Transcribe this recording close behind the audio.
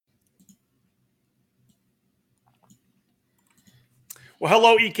Well,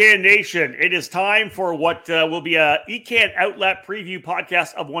 hello, EKN Nation. It is time for what will be a EKN OutLap preview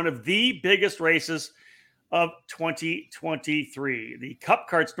podcast of one of the biggest races of 2023. The Cup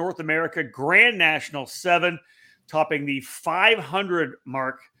Karts North America Grand National 7, topping the 500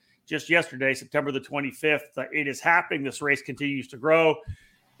 mark just yesterday, September the 25th. It is happening. This race continues to grow,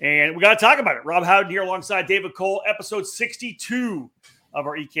 and we got to talk about it. Rob Howden here alongside David Cole, episode 62 of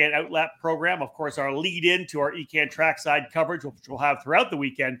our EKN OutLap program. Of course, our lead in to our EKN trackside coverage, which we'll have throughout the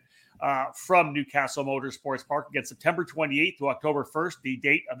weekend from Newcastle Motorsports Park, again, September 28th to October 1st, the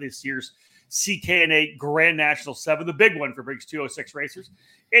date of this year's CKNA Grand National 7, the big one for Briggs 206 racers.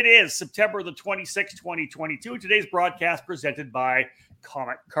 It is September the 26th, 2022. Today's broadcast presented by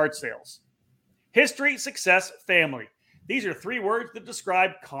Comet Kart Sales. History, success, family. These are three words that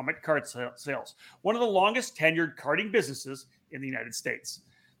describe Comet Kart Sales, one of the longest tenured karting businesses in the United States.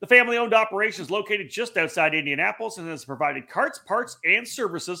 The family-owned operation is located just outside Indianapolis and has provided karts, parts, and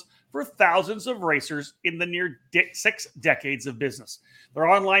services for thousands of racers in the near 6 decades of business. Their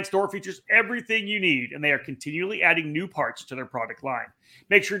online store features everything you need, and they are continually adding new parts to their product line.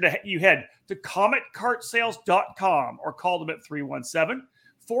 Make sure you head to CometKartSales.com or call them at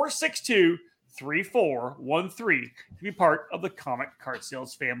 317-462-3413 to be part of the Comet Kart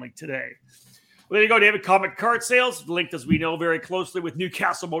Sales family today. Well, there you go, David. Comet Kart Sales, linked, as we know, very closely with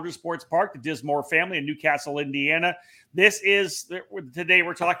Newcastle Motorsports Park, the Dismore family in Newcastle, Indiana. Today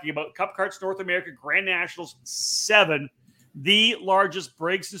we're talking about Cup Karts North America Grand Nationals 7, the largest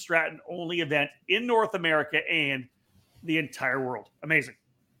Briggs & Stratton only event in North America and the entire world. Amazing.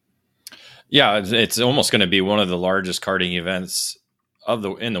 Yeah, it's almost going to be one of the largest karting events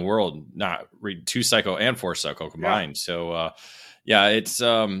in the world, not two-cycle and four-cycle combined. Yeah.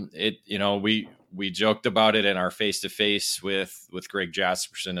 So, we joked about it in our face-to-face with Greg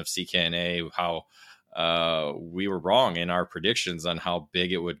Jasperson of CKNA, how we were wrong in our predictions on how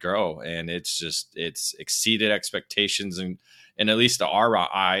big it would grow. And it's exceeded expectations and at least to our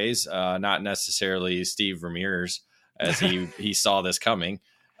eyes, not necessarily Steve Ramirez as he saw this coming.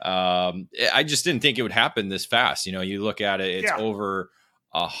 I just didn't think it would happen this fast. You know, you look at it, it's over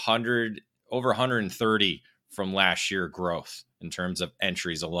 130 from last year growth in terms of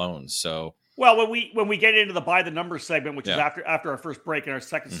entries alone. So, well, when we get into the by the numbers segment, which is after our first break in our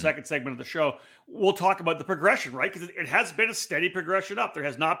second segment of the show, we'll talk about the progression, right? Because it has been a steady progression up. There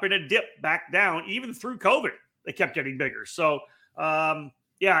has not been a dip back down, even through COVID. They kept getting bigger. So,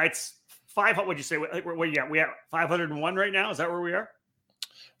 it's 500. What'd you say? We have 501 right now. Is that where we are?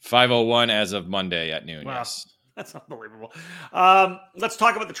 501 as of Monday at noon. Wow. Yes. That's unbelievable. Let's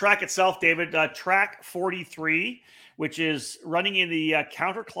talk about the track itself, David. Track 43, which is running in the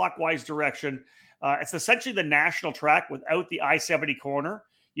counterclockwise direction. It's essentially the national track without the I-70 corner.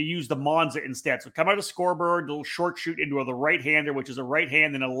 You use the Monza instead. So come out of scoreboard, a little short shoot into the right-hander, which is a right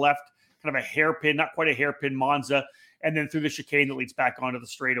hand and a left, kind of a hairpin, not quite a hairpin Monza, and then through the chicane that leads back onto the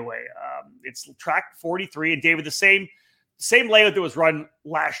straightaway. It's track 43, and David, the same layout that was run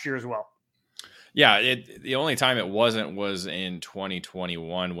last year as well. Yeah, the only time it wasn't was in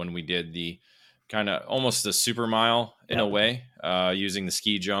 2021 when we did the kind of almost the super mile in a way, using the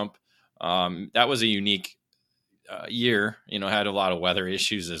ski jump. That was a unique year, had a lot of weather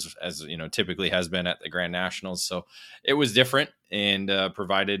issues as typically has been at the Grand Nationals. So it was different and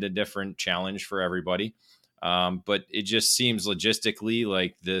provided a different challenge for everybody. But it just seems logistically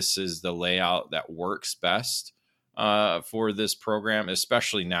like this is the layout that works best for this program,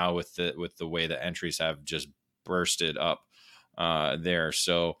 especially now with the way the entries have just bursted up there.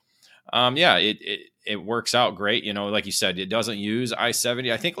 So, it works out great. Like you said, it doesn't use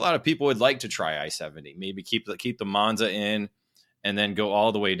I-70. I think a lot of people would like to try I-70, maybe keep the Monza in and then go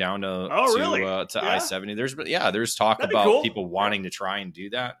all the way down to I-70. There's talk about people wanting to try and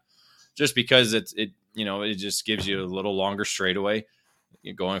do that just because it just gives you a little longer straightaway.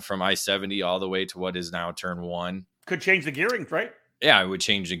 You're going from I-70 all the way to what is now turn 1. Could change the gearing, right? Yeah, it would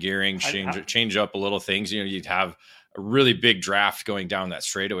change the gearing, change up a little things. You'd have a really big draft going down that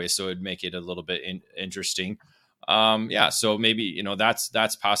straightaway, so it'd make it a little bit interesting. So maybe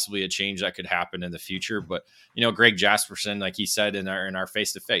that's possibly a change that could happen in the future. But Greg Jasperson, like he said in our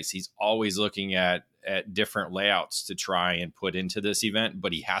face to face, he's always looking at different layouts to try and put into this event,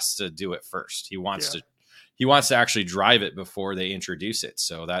 but he has to do it first. He wants to actually drive it before they introduce it.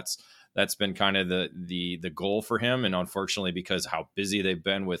 So that's been kind of the goal for him. And unfortunately, because how busy they've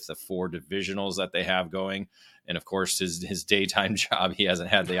been with the 4 divisionals that they have going, and of course his daytime job, he hasn't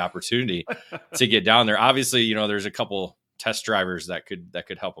had the opportunity to get down there. Obviously, there's a couple test drivers that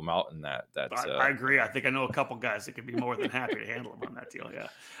could help them out in that. I agree. I think I know a couple guys that could be more than happy to handle them on that deal.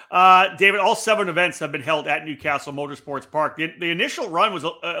 Yeah. David, all 7 events have been held at Newcastle Motorsports Park. The initial run was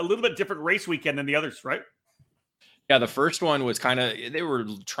a little bit different race weekend than the others, right? Yeah, the first one was they were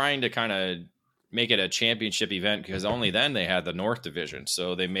trying to kind of make it a championship event because only then they had the North Division.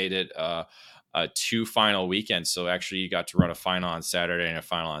 So they made it a 2 final weekend. So actually you got to run a final on Saturday and a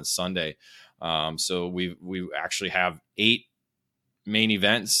final on Sunday. So we actually have 8 main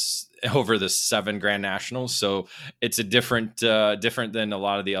events over the 7 Grand Nationals. So it's a different than a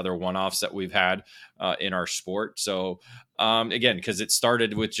lot of the other one-offs that we've had in our sport. So again, because it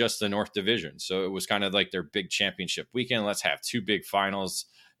started with just the North Division. So it was kind of like their big championship weekend. Let's have 2 big finals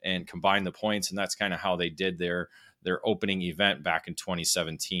and combine the points. And that's kind of how they did their opening event back in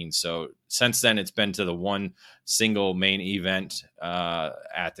 2017. So since then, it's been to the one single main event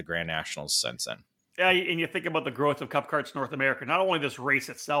at the Grand Nationals since then. Yeah, and you think about the growth of Cup Karts North America, not only this race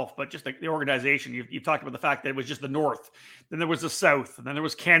itself, but just the organization. You've talked about the fact that it was just the North, then there was the South, and then there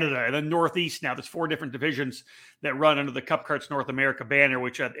was Canada, and then Northeast. Now there's 4 different divisions that run under the Cup Karts North America banner,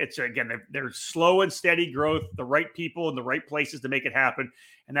 which it's, again, they're slow and steady growth, the right people in the right places to make it happen.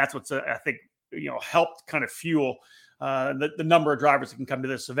 And that's what's, I think, helped kind of fuel the number of drivers that can come to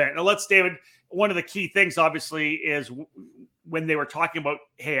this event. Now, David, one of the key things, obviously, is when they were talking about,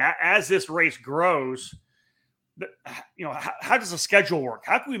 hey, as this race grows, how does the schedule work?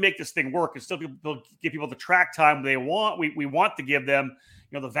 How can we make this thing work and still give people the track time they want? We want to give them,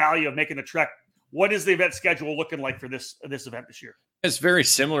 the value of making the track. What is the event schedule looking like for this event this year? It's very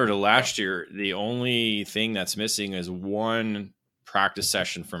similar to last year. The only thing that's missing is 1 practice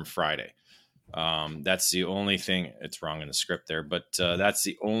session from Friday. That's the only thing. It's wrong in the script there, but that's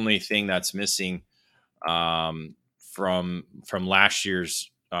the only thing that's missing from last year's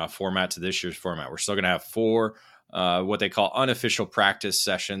format to this year's format. We're still going to have 4 what they call unofficial practice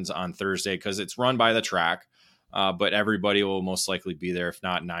sessions on Thursday because it's run by the track, but everybody will most likely be there. If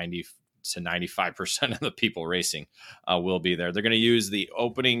not 90 to 95% of the people racing will be there. They're going to use the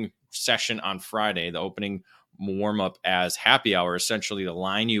opening session on Friday, the opening warm up, as happy hour, essentially to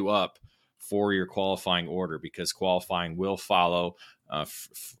line you up for your qualifying order, because qualifying will follow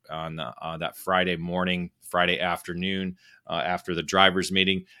on that Friday morning, Friday afternoon, after the drivers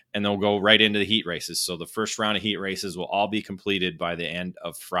meeting, and they'll go right into the heat races. So the first round of heat races will all be completed by the end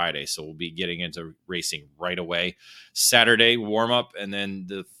of Friday. So we'll be getting into racing right away. Saturday warm up, and then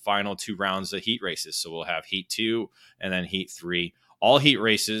the final 2 rounds of heat races. So we'll have heat 2 and then heat 3. All heat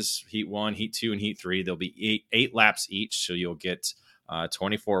races, heat 1, heat 2, and heat 3. There'll be 8 laps each. So you'll get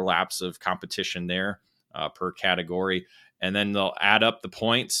 24 laps of competition there per category. And then they'll add up the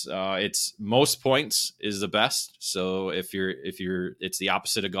points. It's most points is the best. So if you're, it's the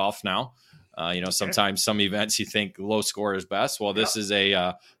opposite of golf now. Sometimes some events you think low score is best. Well, this is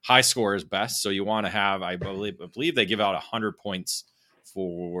a high score is best. So you want to have, I believe they give out 100 points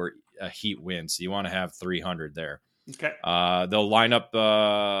for a heat win. So you want to have 300 there. Okay. They'll line up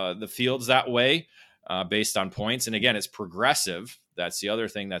the fields that way based on points. And again, it's progressive. That's the other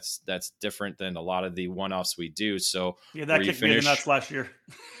thing that's different than a lot of the one-offs we do. So that kicked me in the nuts last year.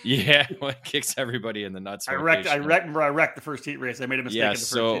 Yeah, well, it kicks everybody in the nuts. I wrecked the first heat race. I made a mistake in the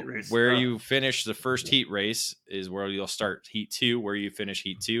first heat race. Where you finish the first heat race is where you'll start heat 2. Where you finish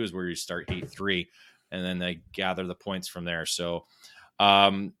heat 2 is where you start heat 3. And then they gather the points from there. So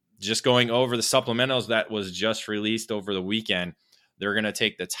just going over the supplementals that was just released over the weekend, they're going to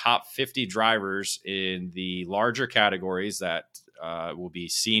take the top 50 drivers in the larger categories that will be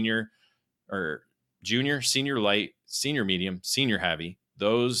senior or junior, senior light, senior medium, senior heavy.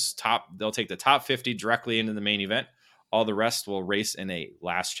 They'll take the top 50 directly into the main event. All the rest will race in a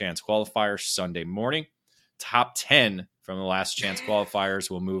last chance qualifier Sunday morning. Top 10 from the last chance qualifiers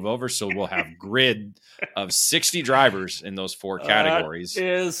will move over. So we'll have grid of 60 drivers in those 4 categories. That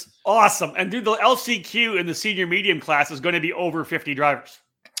is awesome. And dude, the LCQ in the senior medium class is going to be over 50 drivers.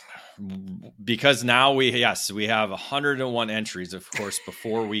 Because now we have 101 entries. Of course,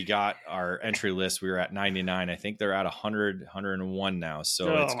 before we got our entry list, we were at 99. I think they're at 100, 101 now.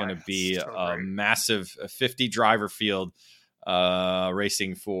 So it's going to be a massive 50 driver field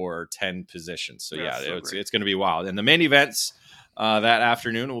racing for 10 positions. So it's going to be wild. And the main events that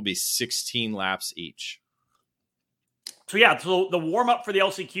afternoon will be 16 laps each. So the warm up for the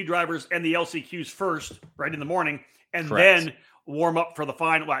LCQ drivers and the LCQs first, right in the morning, and Correct. Then warm up for the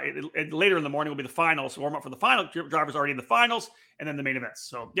final. Later in the morning will be the finals. Warm up for the final drivers already in the finals, and then the main events.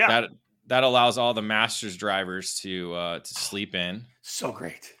 So that allows all the Masters drivers to sleep in. So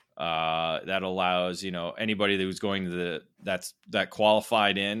great. That allows anybody who's going to that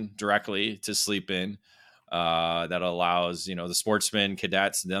qualified in directly to sleep in. that allows, the sportsmen,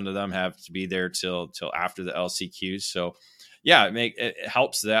 cadets, none of them have to be there till after the LCQs. So yeah, it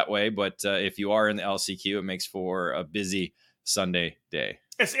helps that way. But if you are in the LCQ, it makes for a busy Sunday day.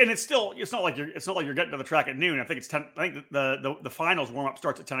 It's not like you're getting to the track at noon. I think it's 10. I think the finals warm up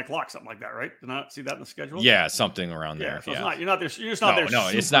starts at 10 o'clock, something like that, right? Did I not see that in the schedule? Yeah, something around there. So you're not there. You're just not there.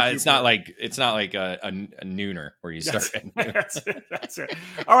 No, it's not like a nooner where you start. That's it.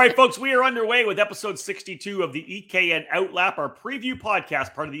 All right, folks, we are underway with episode 62 of the EKN OutLap, our preview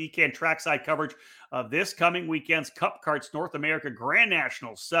podcast, part of the EKN trackside coverage of this coming weekend's Cup Karts North America Grand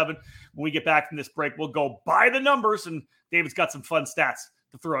National 7. When we get back from this break, we'll go by the numbers, and David's got some fun stats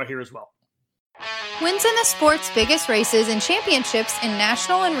to throw out here as well. Wins in the sport's biggest races and championships in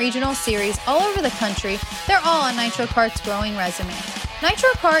national and regional series all over the country, they're all on Nitro Kart's growing resume. Nitro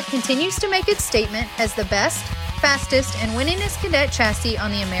Kart continues to make its statement as the best, fastest, and winningest cadet chassis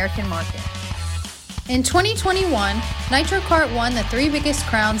on the American market. In 2021, Nitro Kart won the 3 biggest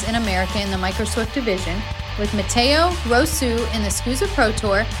crowns in America in the Micro Swift division, with Mateo, Rosu in the SCUSA Pro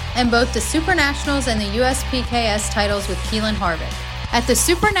Tour, and both the Super Nationals and the USPKS titles with Keelan Harvick. At the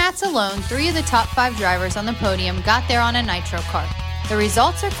Super Nats alone, 3 of the top 5 drivers on the podium got there on a Nitro Kart. The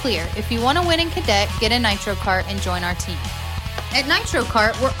results are clear. If you want to win in cadet, get a Nitro Kart and join our team. At Nitro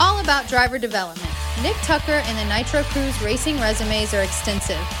Kart, we're all about driver development. Nick Tucker and the Nitro Crew's racing resumes are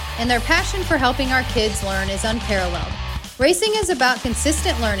extensive, and their passion for helping our kids learn is unparalleled. Racing is about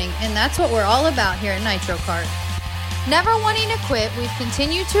consistent learning, and that's what we're all about here at Nitro Kart. Never wanting to quit, we've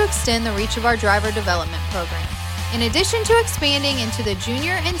continued to extend the reach of our driver development program. In addition to expanding into the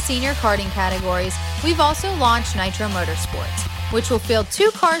junior and senior karting categories, we've also launched Nitro Motorsports, which will field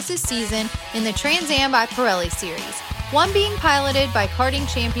 2 cars this season in the Trans Am by Pirelli series, one being piloted by karting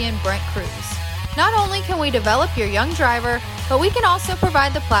champion Brent Cruz. Not only can we develop your young driver, but we can also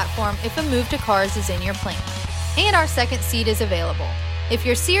provide the platform if a move to cars is in your plan. And our second seat is available. If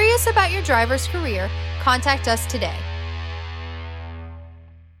you're serious about your driver's career, contact us today.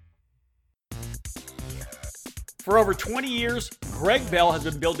 For over 20 years, Greg Bell has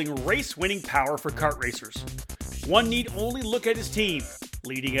been building race-winning power for kart racers. One need only look at his team,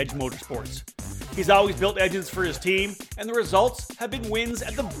 Leading Edge Motorsports. He's always built engines for his team, and the results have been wins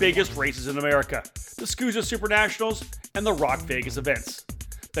at the biggest races in America, the SCUSA Super Nationals and the Rock Vegas events.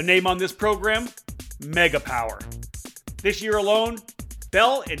 The name on this program? Mega Power. This year alone,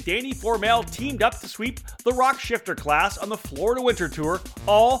 Bell and Danny Formel teamed up to sweep the Rock Shifter class on the Florida Winter Tour,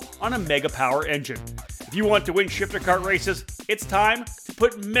 all on a Mega Power engine. If you want to win shifter kart races, it's time to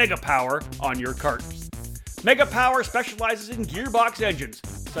put Mega Power on your kart. Mega Power specializes in gearbox engines,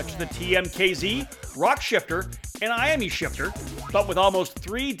 such as the TMKZ, Rock Shifter, and IME Shifter, but with almost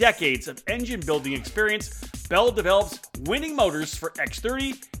 3 decades of engine building experience, Bell develops winning motors for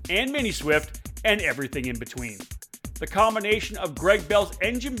X30 and Mini Swift and everything in between. The combination of Greg Bell's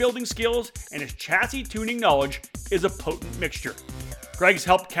engine building skills and his chassis tuning knowledge is a potent mixture. Greg's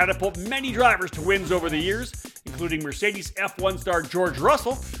helped catapult many drivers to wins over the years, including Mercedes F1 star George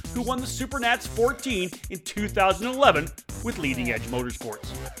Russell, who won the Super Nats 14 in 2011 with Leading Edge Motorsports.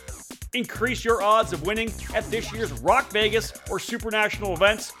 Increase your odds of winning at this year's Rock Vegas or Super National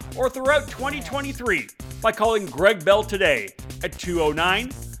events or throughout 2023 by calling Greg Bell today at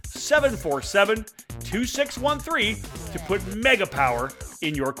 209-747-2613 to put Mega Power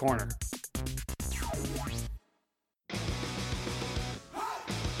in your corner.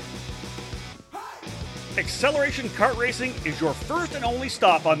 Acceleration Kart Racing is your first and only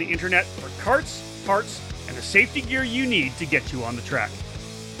stop on the internet for karts, parts, and the safety gear you need to get you on the track.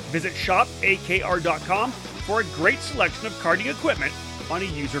 Visit shopakr.com for a great selection of karting equipment on a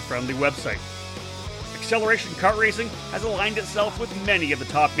user-friendly website. Acceleration Kart Racing has aligned itself with many of the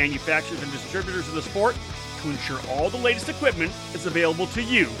top manufacturers and distributors in the sport to ensure all the latest equipment is available to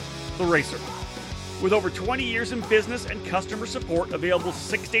you, the racer. With over 20 years in business and customer support available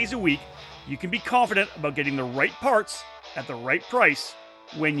 6 days a week, you can be confident about getting the right parts at the right price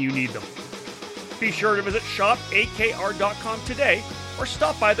when you need them. Be sure to visit shopakr.com today or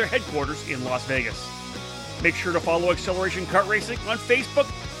stop by their headquarters in Las Vegas. Make sure to follow Acceleration Kart Racing on Facebook,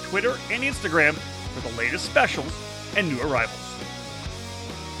 Twitter, and Instagram for the latest specials and new arrivals.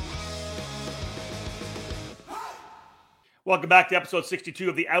 Welcome back to episode 62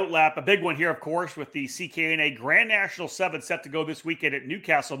 of the OutLap. A big one here, of course, with the CKNA Grand National 7 set to go this weekend at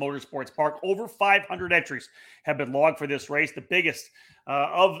Newcastle Motorsports Park. Over 500 entries have been logged for this race, the biggest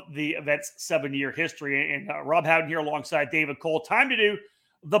of the event's 7-year history. And Rob Howden here alongside David Cole. Time to do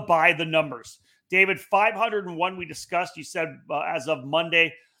the by the numbers. David, 501 we discussed. You said as of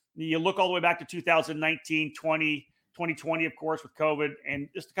Monday, you look all the way back to 2019, 20, 2020, of course, with COVID, and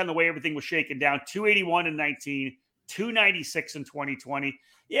just kind of the way everything was shaken down. 281 in 19, 296 in 2020.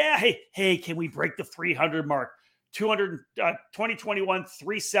 Yeah, hey, can we break the 300 mark? 2021,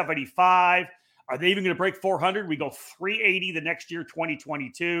 375. Are they even going to break 400? We go 380 the next year,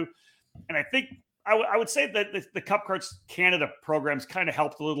 2022. And I think I would say that the Cup Karts Canada programs kind of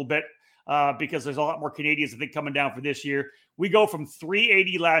helped a little bit because there's a lot more Canadians, I think, coming down for this year. We go from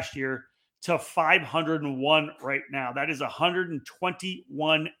 380 last year to 501 right now. That is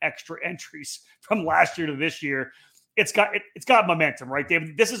 121 extra entries from last year to this year. It's got momentum, right,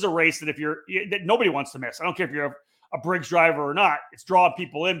 David? This is a race that that nobody wants to miss. I don't care if you're a Briggs driver or not. It's drawing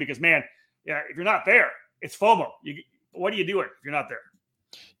people in because, man, yeah, if you're not there, it's FOMO. What are you doing if you're not there?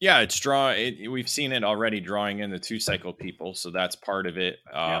 Yeah, we've seen it already drawing in the 2-cycle people, so that's part of it.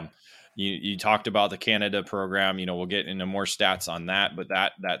 You talked about the Canada program. We'll get into more stats on that, but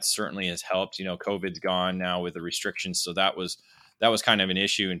that certainly has helped. COVID's gone now with the restrictions, so that was kind of an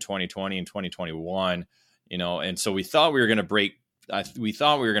issue in 2020 and 2021. And so we thought we were going to break. We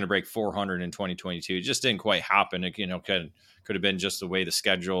thought we were going to break 400 in 2022. It just didn't quite happen. It could have been just the way the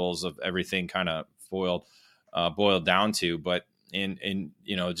schedules of everything kind of boiled down to, but.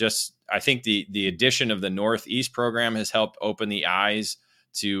 Just I think the addition of the Northeast program has helped open the eyes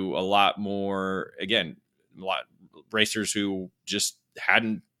to a lot more, racers who just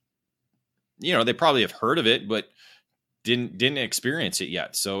hadn't, they probably have heard of it, but didn't experience it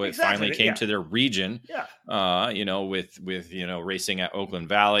yet. So it finally came to their region, with racing at Oakland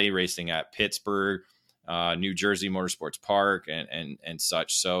Valley, racing at Pittsburgh, New Jersey Motorsports Park and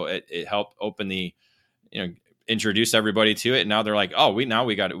such. So it helped open the, introduce everybody to it. And now they're like, oh, we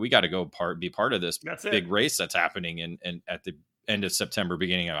got to go be part of this big race that's happening and at the end of September,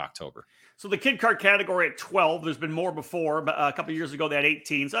 beginning of October. So the kid kart category at 12, there's been more before, but a couple of years ago they had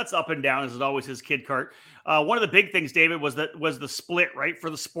 18. So that's up and down as it always is kid kart. One of the big things, David, was the split, right? For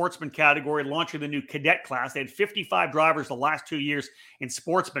the sportsman category, launching the new cadet class. They had 55 drivers the last 2 years in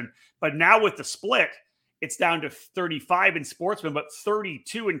sportsman, but now with the split, it's down to 35 in sportsman, but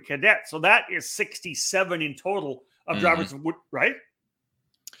 32 in cadet. So that is 67 in total of drivers, right?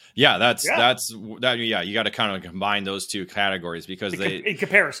 Yeah, that's that. Yeah, you got to kind of combine those two categories because in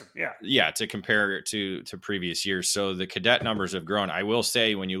comparison, to compare it to previous years. So the cadet numbers have grown. I will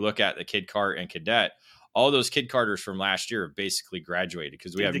say when you look at the kid kart and cadet, all those kid karters from last year have basically graduated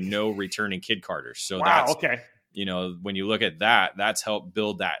because we have no returning kid karters. So that's okay. When you look at that, that's helped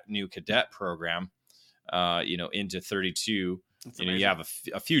build that new cadet program. Into 32. You have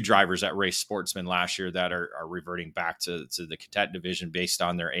a few drivers that raced sportsmen last year that are reverting back to the cadet division based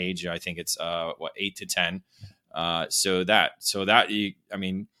on their age. I think it's 8 to 10.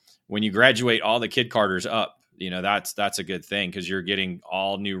 When you graduate all the kid karters up, that's a good thing because you're getting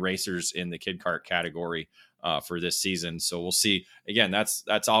all new racers in the kid kart category for this season. So we'll see. Again,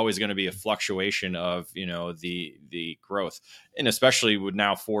 that's always going to be a fluctuation of the growth, and especially with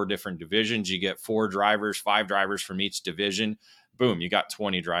now 4 different divisions, you get 5 drivers from each division. Boom, you got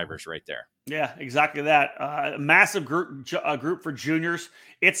 20 drivers right there. Yeah, exactly that. Massive group for juniors.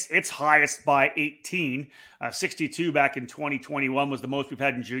 It's highest by 18. 62 back in 2021 was the most we've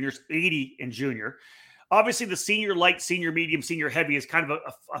had in juniors. 80 in junior. Obviously, the senior light, senior medium, senior heavy is kind of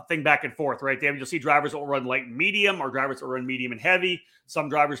a thing back and forth, right, David? You'll see drivers that will run light and medium or drivers that will run medium and heavy. Some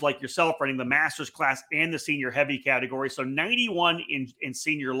drivers like yourself running the master's class and the senior heavy category. So 91 in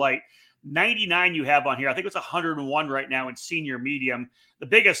senior light, 99 you have on here. I think it's 101 right now in senior medium. The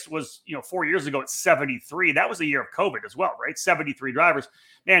biggest was, 4 years ago at 73. That was the year of COVID as well, right? 73 drivers.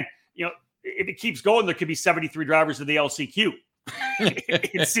 Man, if it keeps going, there could be 73 drivers in the LCQ.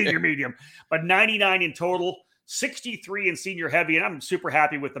 In senior medium, but 99 in total, 63 in senior heavy. And I'm super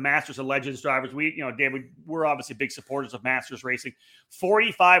happy with the Masters and Legends drivers. David, we're obviously big supporters of Masters racing.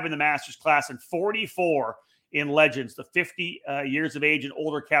 45 in the Masters class and 44 in Legends, the 50 years of age and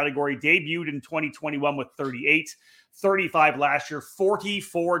older category. Debuted in 2021 with 38, 35 last year,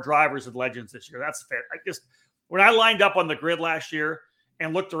 44 drivers in Legends this year. That's fit. When I lined up on the grid last year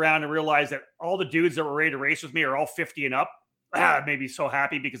and looked around and realized that all the dudes that were ready to race with me are all 50 and up, made me so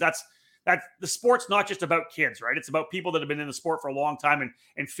happy because that's the sport's not just about kids, right? It's about people that have been in the sport for a long time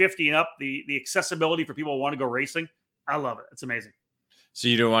and 50 and up, the accessibility for people who want to go racing. I love it. It's amazing. So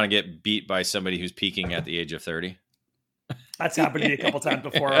you don't want to get beat by somebody who's peaking at the age of 30? That's happened to me a couple times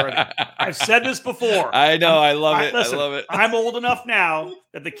before already. I've said this before. I know. I love it. Listen, I love it. I'm old enough now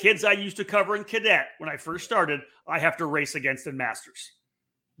that the kids I used to cover in cadet when I first started, I have to race against in Masters.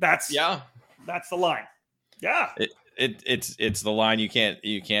 That's the line. Yeah. It's the line you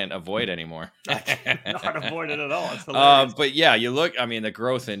can't avoid anymore. I cannot avoid it at all. It's hilarious. But yeah, you look. I mean, the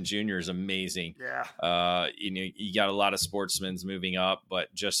growth in junior is amazing. Yeah. You got a lot of sportsmen moving up,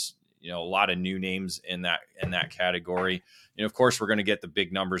 but just a lot of new names in that category. Of course, we're going to get the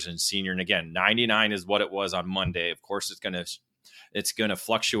big numbers in senior. And again, 99 is what it was on Monday. Of course, it's going to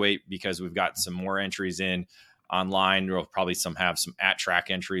fluctuate because we've got some more entries in online. We'll probably have some at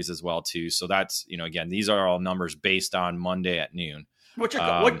track entries as well too. So that's, again, these are all numbers based on Monday at noon. What's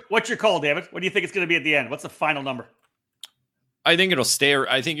your call, David? What do you think it's going to be at the end? What's the final number? I think it'll stay.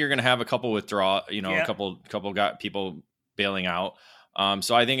 I think you're going to have a couple withdraw, a couple got people bailing out.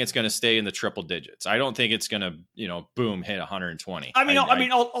 So I think it's going to stay in the triple digits. I don't think it's going to, boom, hit 120.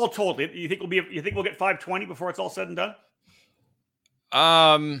 All told, you think we'll get 520 before it's all said and done?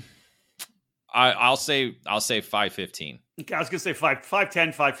 I'll say 515. Okay, I was gonna say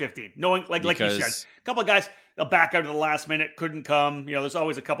 510, 515. Knowing like you said, a couple of guys they'll back out at the last minute, couldn't come. There's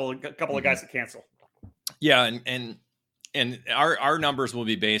always a couple of guys that cancel. Yeah, and our numbers will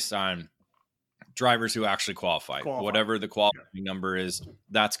be based on drivers who actually qualify. Whatever the qualifying number is,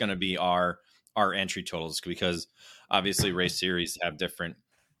 that's going to be our entry totals, because obviously race series have different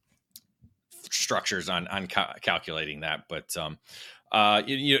structures on calculating that. But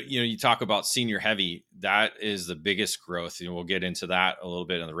you talk about senior heavy, that is the biggest growth. We'll get into that a little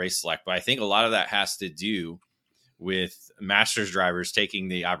bit in the race select, but I think a lot of that has to do with masters drivers taking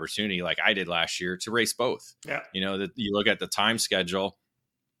the opportunity, like I did last year, to race both. Yeah. That you look at the time schedule,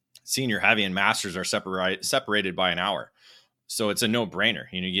 senior heavy and masters are separated by an hour. So it's a no brainer.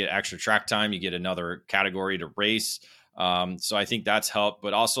 You get extra track time, you get another category to race. So I think that's helped,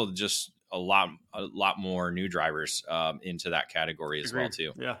 but also just a lot more new drivers into that category as well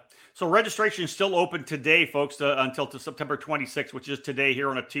too. Yeah. So registration is still open today, folks, until September 26th, which is today here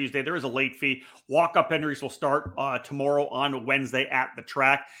on a Tuesday. There is a late fee. Walk-up entries will start tomorrow on Wednesday at the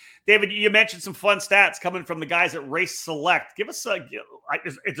track. David, you mentioned some fun stats coming from the guys at Race Select. Give us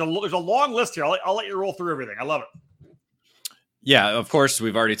there's a long list here. I'll let you roll through everything. I love it. Yeah, of course,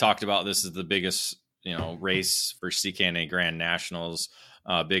 we've already talked about this is the biggest race for CKNA Grand Nationals.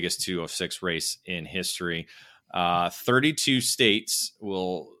 Biggest 206 race in history. 32 states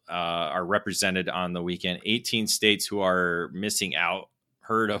are represented on the weekend. 18 states who are missing out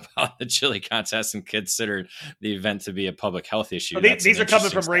heard about the chili contest and considered the event to be a public health issue. These are coming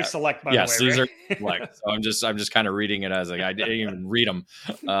from Race Select, by the way. Yes, these are select. So I'm just kind of reading it as I didn't even read them.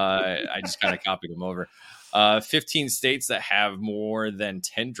 I just kind of copied them over. 15 states that have more than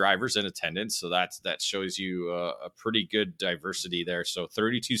 10 drivers in attendance. So that shows you a pretty good diversity there. So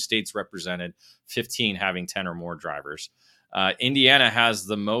 32 states represented, 15 having 10 or more drivers. Indiana has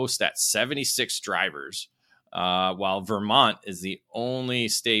the most at 76 drivers, while Vermont is the only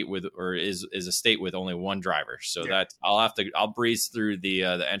state is a state with only one driver. So that I'll breeze through the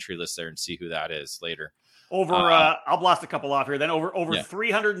entry list there and see who that is later. I'll blast a couple off here. Then over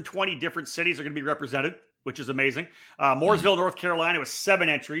 320 different cities are going to be represented, which is amazing. Mooresville, North Carolina, was 7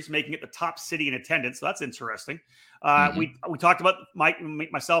 entries, making it the top city in attendance. So that's interesting. We talked about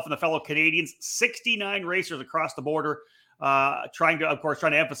myself and the fellow Canadians, 69 racers across the border, trying to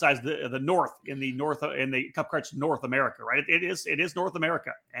emphasize the North in the Cup Karts North America, right? It is North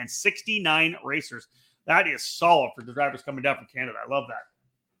America, and 69 racers. That is solid for the drivers coming down from Canada. I love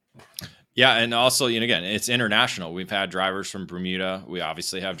that. Yeah, and also, again, it's international. We've had drivers from Bermuda. We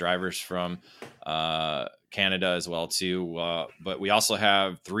obviously have drivers from Canada as well too. But we also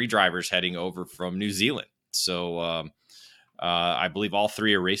have 3 drivers heading over from New Zealand. So I believe all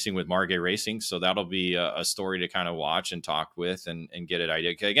 3 are racing with Margay Racing. So that'll be a story to kind of watch and talk with and get an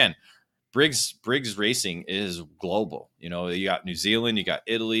idea. Again, Briggs Racing is global. You got New Zealand, you got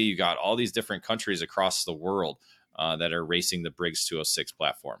Italy, you got all these different countries across the world that are racing the Briggs 206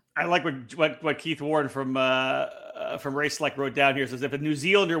 platform. I like what Keith Warren from Race Select wrote down here. Says, if a New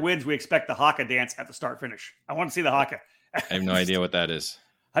Zealander wins, we expect the haka dance at the start finish. I want to see the haka. I have no idea what that is.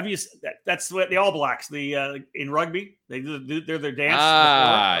 Have you? That's what the All Blacks. In rugby, they're their dance.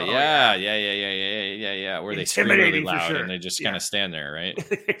 Yeah. Where they scream really loud and they just kind of stand there, right?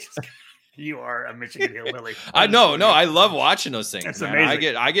 You are a Michigan hillbilly. I know. No, I love watching those things. That's man.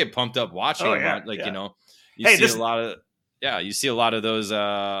 amazing. I get pumped up watching them. You see a lot of those.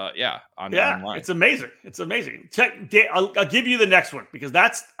 Online. It's amazing. It's amazing. I'll give you the next one because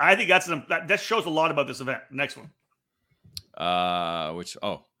I think that shows a lot about this event. The next one.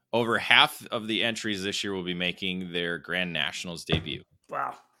 Over half of the entries this year will be making their Grand Nationals debut.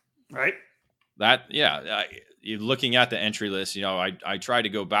 Wow. Right. You're looking at the entry list. I try to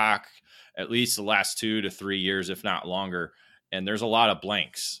go back at least the last 2 to 3 years, if not longer. And there's a lot of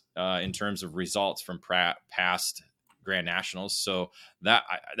blanks in terms of results from past Grand Nationals. So that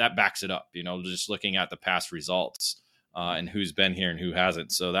backs it up, just looking at the past results and who's been here and who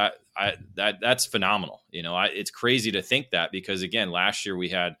hasn't. So that's phenomenal. It's crazy to think that, because again, last year we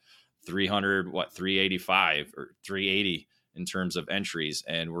had 385 or 380 in terms of entries,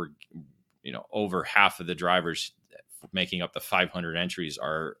 and we're, over half of the drivers making up the 500 entries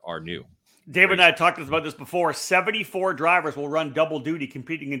are new. David and I talked about this before. 74 drivers will run double duty,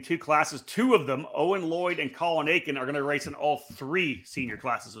 competing in 2 classes. 2 of them, Owen Lloyd and Colin Aiken, are going to race in all 3 senior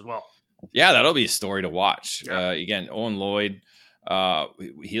classes as well. Yeah, that'll be a story to watch. Yeah. Again, Owen Lloyd,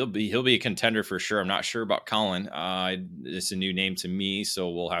 he'll be a contender for sure. I'm not sure about Colin. It's a new name to me, so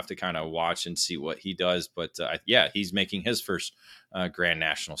we'll have to kind of watch and see what he does. But he's making his first Grand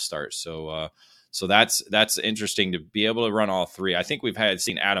National start. So that's interesting to be able to run all 3. I think we've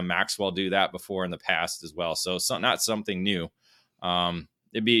seen Adam Maxwell do that before in the past as well. So not something new.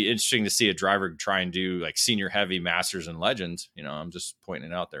 It'd be interesting to see a driver try and do like senior heavy Masters and Legends. I'm just pointing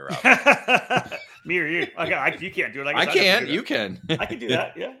it out there, Rob. Me or you? You can't do it. I can't. You can. I can do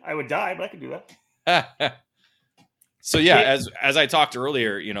that. Yeah, I would die, but I can do that. So yeah, as I talked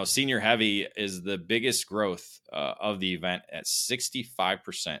earlier, senior heavy is the biggest growth of the event at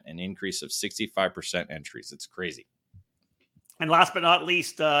 65%, an increase of 65% entries. It's crazy. And last but not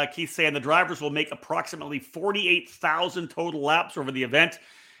least, Keith saying the drivers will make approximately 48,000 total laps over the event.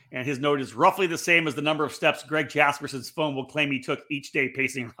 And his note is roughly the same as the number of steps Greg Jasperson's phone will claim he took each day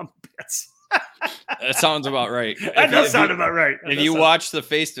pacing around the pits. That sounds about right. That does sound about right. If you watch the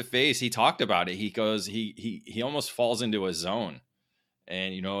face-to-face, he talked about it. He goes, he almost falls into a zone.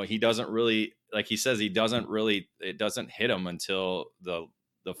 And, he doesn't really, like he says, it doesn't hit him until the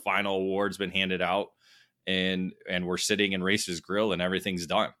final award's been handed out. And we're sitting in Racer's Grill and everything's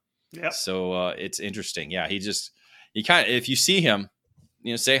done. Yeah. So it's interesting. Yeah. He kind of, if you see him,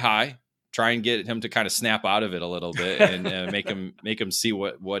 say hi, try and get him to kind of snap out of it a little bit and make him see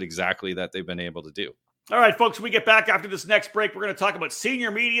what exactly that they've been able to do. All right, folks, when we get back after this next break, we're going to talk about senior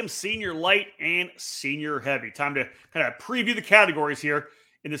medium, senior light, and senior heavy. Time to kind of preview the categories here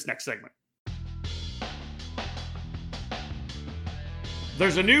in this next segment.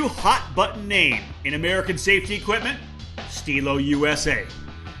 There's a new hot button name in American safety equipment, Stilo USA.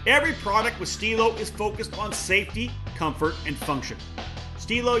 Every product with Stilo is focused on safety, comfort, and function.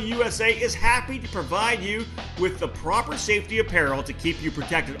 Stilo USA is happy to provide you with the proper safety apparel to keep you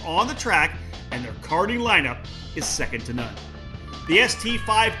protected on the track, and their karting lineup is second to none. The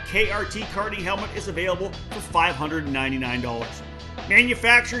ST5 KRT karting helmet is available for $599.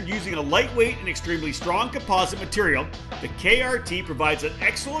 Manufactured using a lightweight and extremely strong composite material, the KRT provides an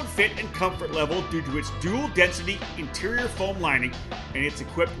excellent fit and comfort level due to its dual density interior foam lining, and it's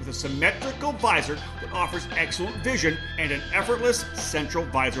equipped with a symmetrical visor that offers excellent vision and an effortless central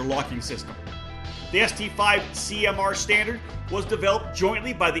visor locking system. The ST5 CMR standard was developed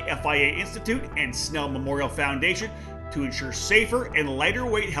jointly by the FIA Institute and Snell Memorial Foundation to ensure safer and lighter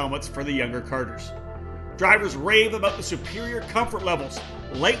weight helmets for the younger karters. Drivers rave about the superior comfort levels,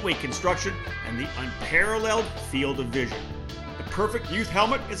 lightweight construction, and the unparalleled field of vision. The perfect youth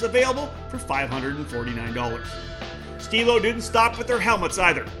helmet is available for $549. Stilo didn't stop with their helmets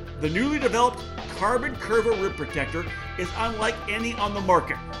either. The newly developed Carbon Curva Rib Protector is unlike any on the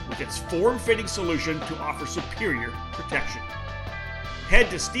market, with its form-fitting solution to offer superior protection.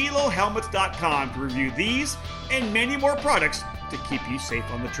 Head to StiloHelmets.com to review these and many more products to keep you safe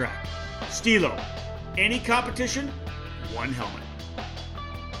on the track. Stilo. Any competition, one helmet.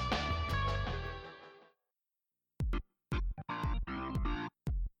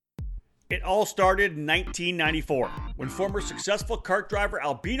 It all started in 1994 when former successful kart driver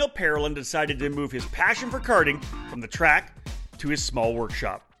Albino Parolin decided to move his passion for karting from the track to his small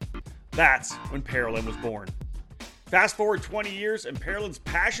workshop. That's when Parolin was born. Fast forward 20 years, and Parolin's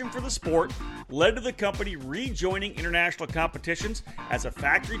passion for the sport led to the company rejoining international competitions as a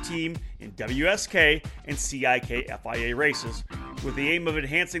factory team in WSK and CIK FIA races, with the aim of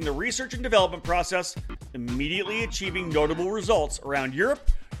enhancing the research and development process, immediately achieving notable results around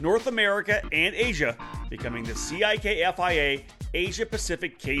Europe, North America, and Asia, becoming the CIK FIA Asia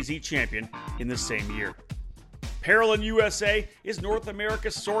Pacific KZ champion in the same year. Parolin USA is North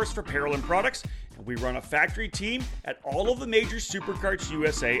America's source for Parolin products, and we run a factory team at all of the major Superkarts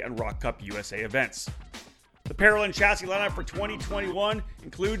USA and Rock Cup USA events. The Parolin chassis lineup for 2021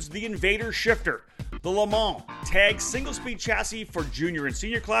 includes the Invader Shifter, the Le Mans Tag single-speed chassis for junior and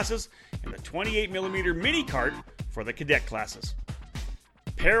senior classes, and the 28mm mini kart for the cadet classes.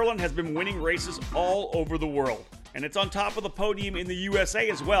 Parolin has been winning races all over the world, and it's on top of the podium in the USA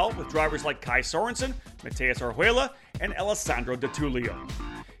as well, with drivers like Kai Sorensen, Mateus Orjuela, and Alessandro De Tullio.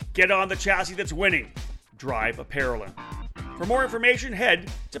 Get on the chassis that's winning. drive a Parolin. For more information,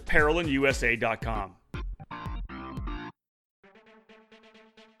 head to ParolinUSA.com.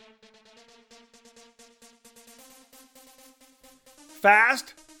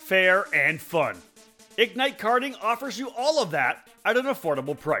 Fast, fair, and fun. Ignite Karting offers you all of that at an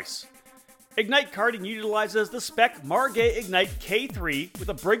affordable price. Ignite Karting utilizes the spec Margay Ignite K3 with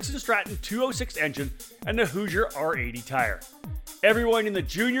a Briggs & Stratton 206 engine and a Hoosier R80 tire. Everyone in the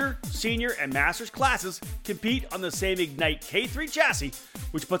junior, senior, and masters classes compete on the same Ignite K3 chassis,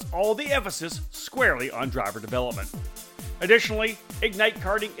 which puts all the emphasis squarely on driver development. Additionally, Ignite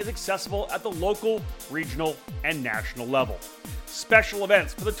Karting is accessible at the local, regional, and national level. Special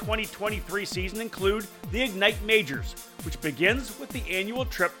events for the 2023 season include the Ignite Majors, which begins with the annual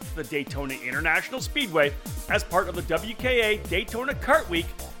trip to the Daytona International Speedway as part of the WKA Daytona Kart Week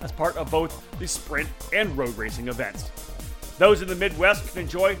as part of both the sprint and road racing events. Those in the Midwest can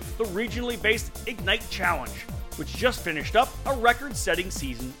enjoy the regionally based Ignite Challenge, which just finished up a record-setting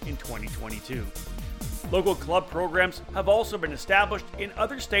season in 2022. Local club programs have also been established in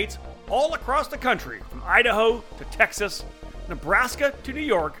other states all across the country, from Idaho to Texas, Nebraska to New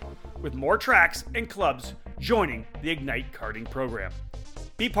York, with more tracks and clubs joining the Ignite Karting program.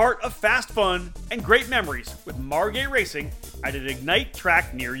 Be part of fast fun and great memories with Margay Racing at an Ignite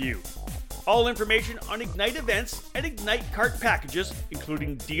track near you. All information on Ignite events and Ignite Kart packages,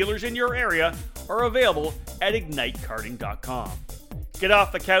 including dealers in your area, are available at ignitekarting.com. Get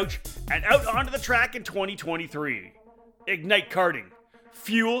off the couch and out onto the track in 2023. Ignite Karting.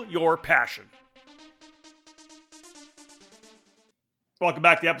 Fuel your passion. Welcome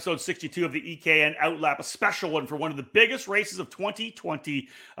back to episode 62 of the EKN OutLap, a special one for one of the biggest races of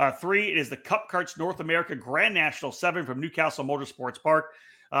 2023. It is the Cup Karts North America Grand National 7 from Newcastle Motorsports Park.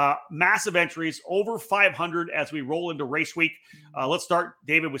 Massive entries, over 500 as we roll into race week. Let's start,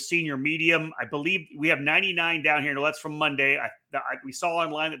 David, with senior medium. I believe we have 99 down here. No, that's from Monday. We saw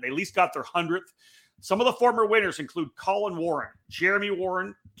online that they at least got their 100th. Some of the former winners include Colin Warren, Jeremy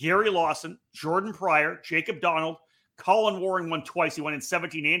Warren, Gary Lawson, Jordan Pryor, Jacob Donald. Colin Warren won twice. He won in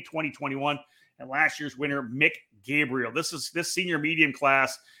 17 and 2021. And last year's winner, Mick Gabriel. This senior medium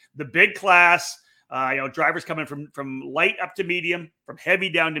class, the big class. Drivers coming from light up to medium, from heavy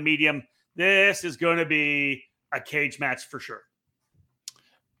down to medium. This is going to be a cage match for sure.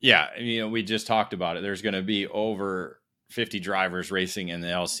 Yeah, we just talked about it. There's going to be over 50 drivers racing in the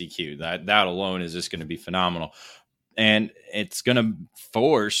LCQ. That alone is just going to be phenomenal. And it's going to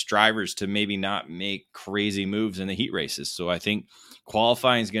force drivers to maybe not make crazy moves in the heat races. So I think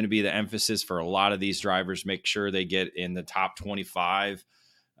qualifying is going to be the emphasis for a lot of these drivers. Make sure they get in the top 25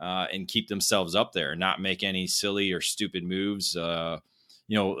 and keep themselves up there, not make any silly or stupid moves. At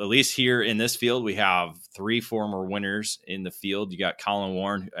least here in this field, we have 3 former winners in the field. You got Colin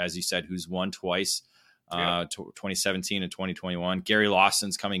Warren, as you said, who's won twice, 2017 and 2021. Gary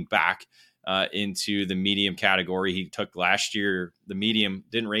Lawson's coming back into the medium category. He took last year the medium,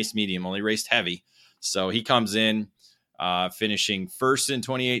 didn't race medium, only raced heavy. So he comes in, finishing first in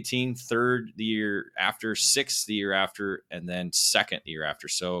 2018, third the year after, sixth the year after, and then second the year after.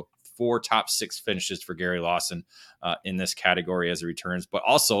 So 4 top 6 finishes for Gary Lawson in this category as he returns, but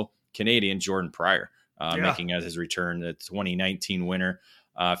also Canadian Jordan Pryor making as his return. The 2019 winner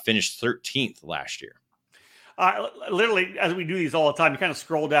finished 13th last year. Literally, as we do these all the time, you kind of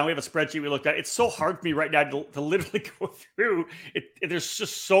scroll down. We have a spreadsheet we looked at. It's so hard for me right now to literally go through it. There's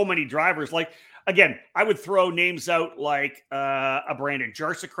just so many drivers. Like, again, I would throw names out like a Brandon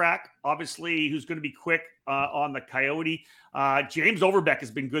Jarsakrak, obviously, who's going to be quick on the Coyote. James Overbeck has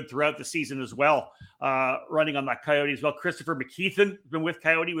been good throughout the season as well, running on that Coyote as well. Christopher McKeithen has been with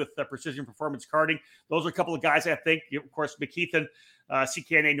Coyote with Precision Performance Karting. Those are a couple of guys I think. Of course, McKeithen,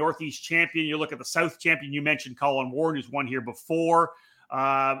 CKNA Northeast champion. You look at the South champion. You mentioned Colin Warren, who's won here before.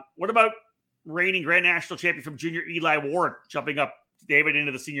 What about reigning Grand National champion from junior Eli Warren jumping up, David,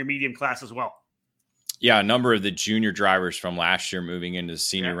 into the senior medium class as well? Yeah, a number of the junior drivers from last year moving into the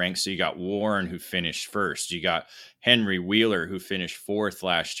senior ranks. So you got Warren, who finished first. You got Henry Wheeler, who finished 4th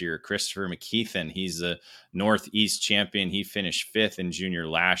last year. Christopher McKeithen, he's the Northeast champion. He finished 5th in junior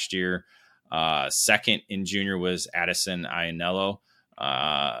last year. Second in junior was Addison Ianello.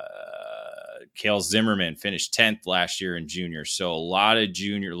 Cale Zimmerman finished 10th last year in junior. So a lot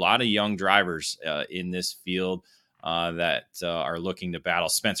of young drivers in this field that are looking to battle.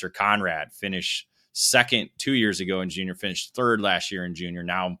 Spencer Conrad finished 2nd 2 years ago in junior, finished 3rd last year in junior,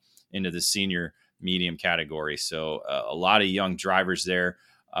 now into the senior medium category. So a lot of young drivers there.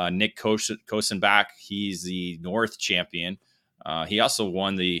 Nick Kosenbach, he's the North champion. He also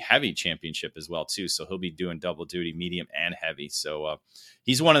won the heavy championship as well, too. So he'll be doing double duty, medium and heavy. So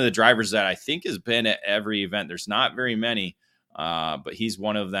he's one of the drivers that I think has been at every event. There's not very many, but he's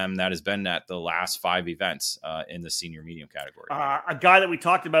one of them that has been at the last 5 events in the senior medium category. A guy that we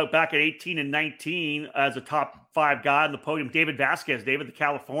talked about back at 18 and 19 as a top 5 guy on the podium, David Vasquez, David the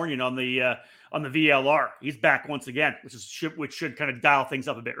Californian on the VLR. He's back once again, which should kind of dial things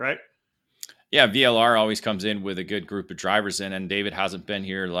up a bit, right? Yeah, VLR always comes in with a good group of drivers in, and David hasn't been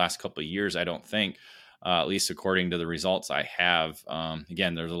here the last couple of years, I don't think, at least according to the results I have.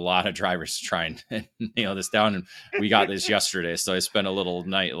 Again, there's a lot of drivers trying to nail this down, and we got this yesterday, so I spent a little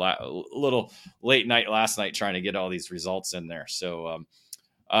late night last night trying to get all these results in there. So,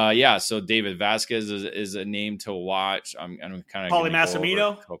 so David Vasquez is a name to watch. I'm kind of Pauly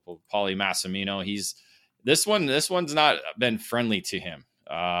Massimino. Pauly Massimino. This one's not been friendly to him.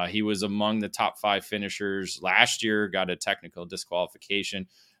 He was among the top 5 finishers last year, got a technical disqualification,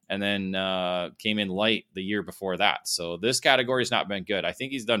 and then came in light the year before that. So this category has not been good. I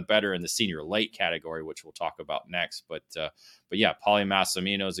think he's done better in the senior light category, which we'll talk about next. But yeah, Pauly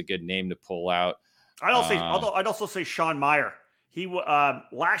Massimino is a good name to pull out. I'd also say Sean Meyer. He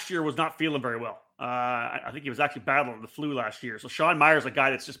last year was not feeling very well. I think he was actually battling the flu last year. So Sean Meyer's a guy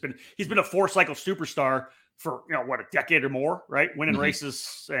that's he's been a 4-cycle superstar for a decade or more, right? Winning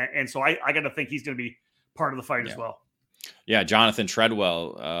races. And so I got to think he's going to be part of the fight as well. Yeah. Jonathan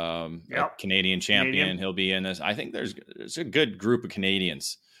Treadwell, Canadian champion. He'll be in this. I think there's a good group of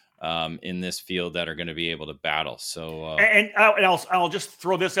Canadians in this field that are going to be able to battle. So, I'll just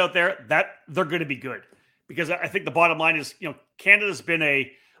throw this out there that they're going to be good, because I think the bottom line is, Canada's been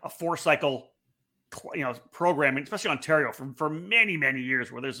a 4-cycle program, especially Ontario, for many, many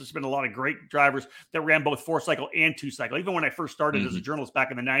years, where there's just been a lot of great drivers that ran both 4-cycle and 2-cycle. Even when I first started as a journalist back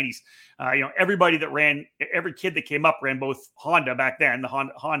in the 90s, every kid that came up ran both Honda back then, the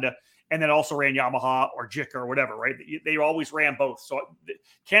Honda, and then also ran Yamaha or JICA or whatever, right? They always ran both. So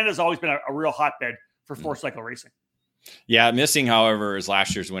Canada's always been a real hotbed for 4-cycle racing. Yeah, missing, however, is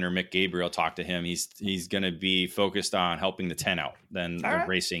last year's winner, Mick Gabriel. Talked to him. He's going to be focused on helping the 10 out than the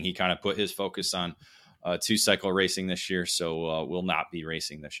racing. He kind of put his focus on 2-cycle racing this year, so will not be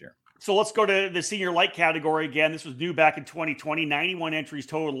racing this year. So let's go to the senior light category again. This was new back in 2020, 91 entries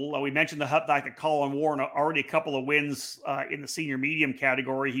total. We mentioned the fact that Colin Warren already a couple of wins in the senior medium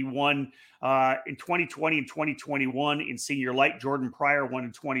category. He won in 2020 and 2021 in senior light. Jordan Pryor won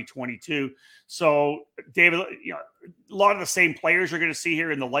in 2022. So, David, a lot of the same players you're going to see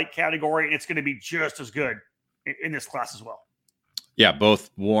here in the light category, and it's going to be just as good in this class as well. Yeah,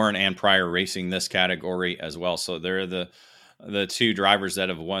 both Warren and Pryor racing this category as well. So they're the 2 drivers that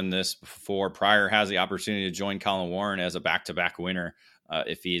have won this before. Pryor has the opportunity to join Colin Warren as a back-to-back winner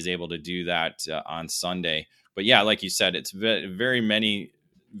if he is able to do that on Sunday. But yeah, like you said, it's very many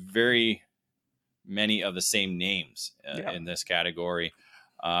of the same names in this category.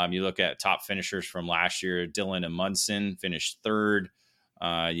 You look at top finishers from last year. Dylan Amundsen finished 3rd.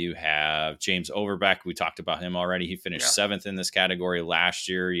 You have James Overbeck. We talked about him already. He finished 7th in this category last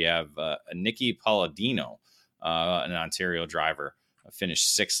year. You have Nicky Palladino, an Ontario driver,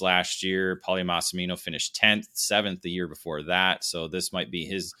 finished 6th last year. Pauly Massimino finished 10th, 7th the year before that. So this might be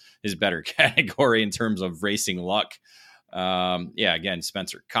his better category in terms of racing luck. Again,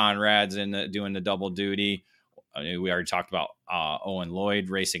 Spencer Conrad's doing the double duty. We already talked about Owen Lloyd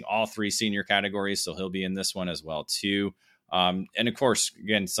racing all 3 senior categories, so he'll be in this one as well too. And of course,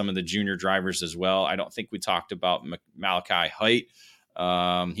 again, some of the junior drivers as well. I don't think we talked about Malachi Height.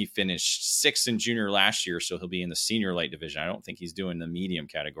 He finished 6th in junior last year, so he'll be in the senior light division. I don't think he's doing the medium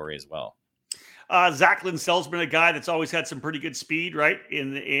category as well. Zach Linsell's been a guy that's always had some pretty good speed, right?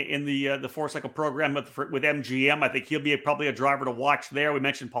 In the 4-cycle program with MGM. I think he'll be probably a driver to watch there. We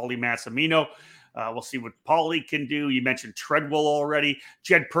mentioned Pauly Massimino. We'll see what Pauly can do. You mentioned Treadwell already.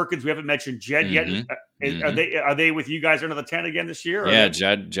 Jed Perkins. We haven't mentioned Jed yet. Are they with you guys under the 10 again this year? Yeah,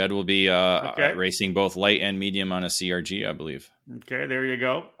 Jed will be racing both light and medium on a CRG, I believe. Okay, there you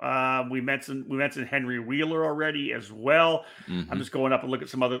go. We mentioned Henry Wheeler already as well. I'm just going up and look at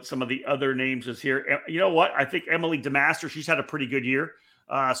some of the other names is here. You know what? I think Emily DeMaster, she's had a pretty good year.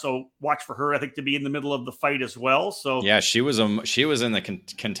 So watch for her, I think, to be in the middle of the fight as well. So yeah, she was in the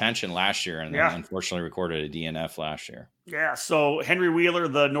contention last year, and then unfortunately recorded a DNF last year. Yeah, so Henry Wheeler,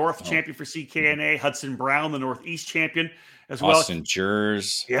 the North champion for CKNA, Hudson Brown, the Northeast champion as well. Austin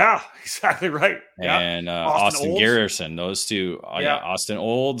Jers. Yeah, exactly right. And Austin Garrison, those two. Austin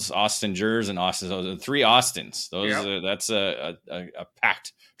Olds, Austin Jers, and Austin. Those are three Austins. That's a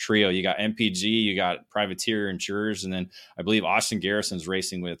packed trio. You got MPG, you got Privateer and Jers, and then I believe Austin Garrison's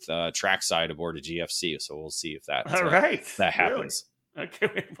racing with Trackside aboard a GFC. So we'll see if that that happens.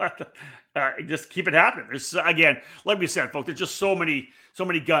 Okay, just keep it happening. There's again, like we said, folks. There's just so many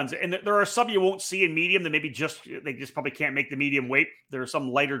guns, and there are some you won't see in medium that maybe they just probably can't make the medium weight. There are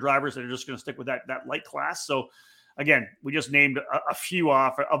some lighter drivers that are just going to stick with that light class. So again, we just named a few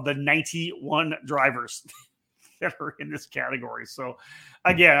off of the 91 drivers that are in this category. So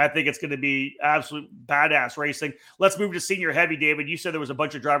again, I think it's going to be absolute badass racing. Let's move to senior heavy, David. You said there was a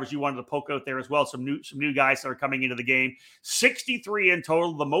bunch of drivers you wanted to poke out there as well. Some new guys that are coming into the game. 63 in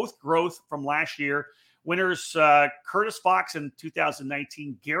total, the most growth from last year. Winners Curtis Fox in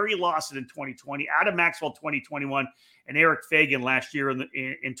 2019, Gary Lawson in 2020, Adam Maxwell 2021, and Eric Fagan last year in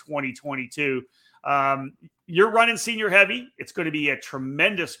 2022. You're running senior heavy. It's going to be a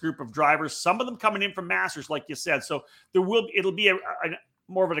tremendous group of drivers. Some of them coming in from Masters, like you said. So it'll be a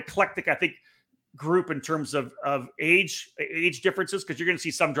more of an eclectic, I think, group in terms of age differences, because you're going to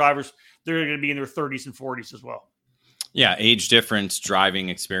see some drivers that are going to be in their 30s and 40s as well. Yeah, age difference, driving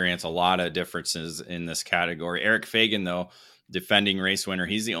experience, a lot of differences in this category. Eric Fagan, though, defending race winner,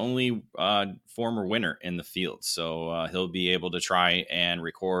 he's the only former winner in the field. So he'll be able to try and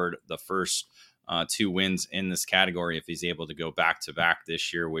record the first 2 wins in this category if he's able to go back to back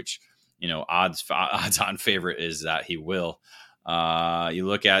this year, which, odds on favorite is that he will. You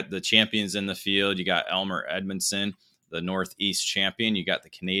look at the champions in the field, you got Elmer Edmondson, the Northeast champion. You got the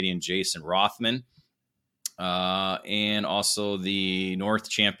Canadian Jason Rothman, and also the North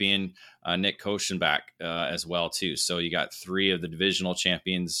champion, Nick Koshenbach, as well, too. So you got 3 of the divisional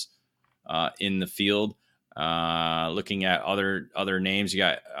champions in the field. Looking at other names, you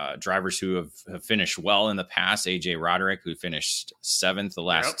got drivers who have finished well in the past. AJ Roderick, who finished 7th the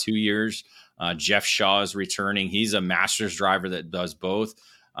last 2 years. Jeff Shaw is returning. He's a Masters driver that does both.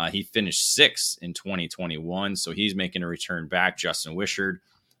 He finished 6th in 2021, so he's making a return back. Justin Wishard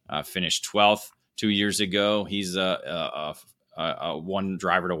finished 12th 2 years ago. He's a one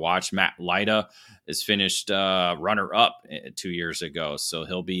driver to watch. Matt Lyda is finished runner-up 2 years ago, so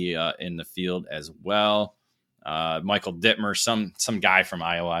he'll be in the field as well. Michael Dittmer, some guy from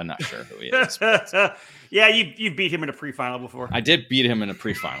Iowa. I'm not sure who he is. Yeah, you beat him in a pre-final before. I did beat him in a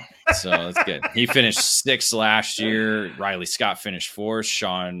pre-final, so that's good. He finished 6th last year. Riley Scott finished 4th.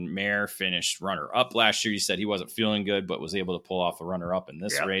 Sean Mayer finished runner-up last year. He said he wasn't feeling good, but was able to pull off a runner-up in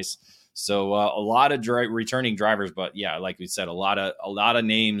this race. So a lot of returning drivers, but yeah, like we said, a lot of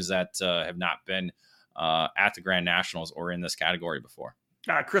names that have not been at the Grand Nationals or in this category before.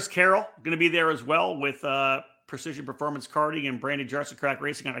 Chris Carroll going to be there as well with Precision Performance Karting and Brandon Jarson Crack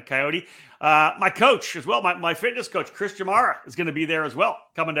Racing on a Coyote. My coach as well, my fitness coach, Chris Jamara, is going to be there as well,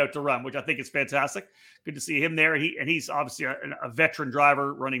 coming out to run, which I think is fantastic. Good to see him there. He's obviously a veteran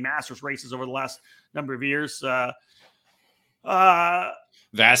driver running Masters races over the last number of years.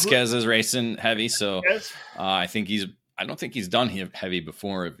 Vasquez is racing heavy, so I don't think he's done heavy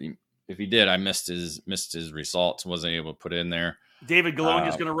before. If he did, I missed his results. Wasn't able to put it in there. David Galone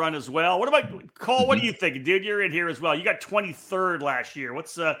is going to run as well. What about Cole? What do you think, dude? You're in here as well. You got 23rd last year.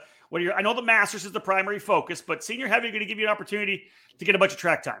 I know the Masters is the primary focus, but senior heavy are going to give you an opportunity to get a bunch of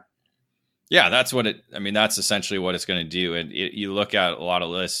track time. Yeah, that's essentially what it's going to do. And you look at a lot of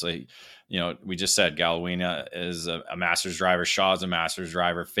lists, like, we just said Galwina is a Masters driver. Shaw's a Masters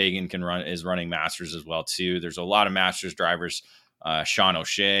driver. Fagan is running Masters as well, too. There's a lot of Masters drivers. Sean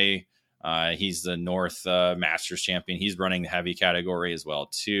O'Shea, he's the North Masters champion. He's running the heavy category as well,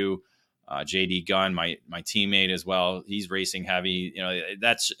 too. JD Gunn, my teammate as well. He's racing heavy.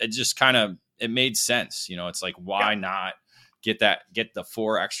 It made sense. It's like, why not get the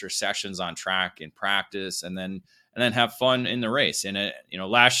 4 extra sessions on track in practice and then have fun in the race. And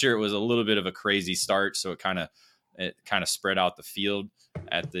last year it was a little bit of a crazy start, so it kind of spread out the field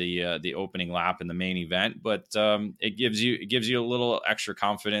at the opening lap in the main event. But it gives you a little extra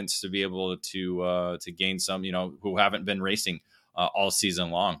confidence to be able to gain some, who haven't been racing all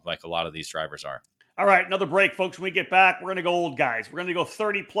season long like a lot of these drivers are. All right, another break, folks. When we get back, we're going to go old guys. We're going to go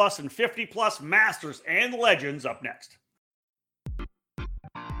 30 plus and 50 plus Masters and Legends up next.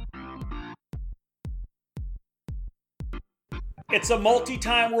 It's a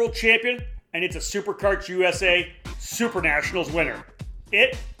multi-time world champion, and it's a Super Karts USA Super Nationals winner.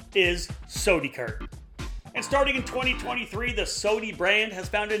 It is Sodi Kart. And starting in 2023, the Sodi brand has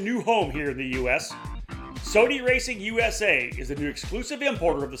found a new home here in the U.S. Sodi Racing USA is the new exclusive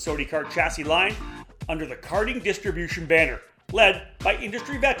importer of the Sodi Kart chassis line under the karting distribution banner, led by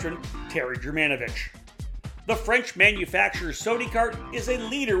industry veteran Terry Germanovich. The French manufacturer Sodi Kart is a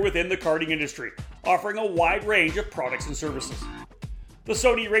leader within the karting industry, offering a wide range of products and services. The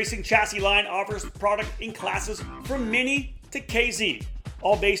Sodi Racing chassis line offers product in classes from Mini to KZ,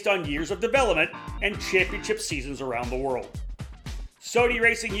 all based on years of development and championship seasons around the world. Sodi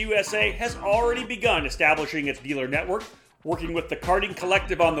Racing USA has already begun establishing its dealer network, working with the Karting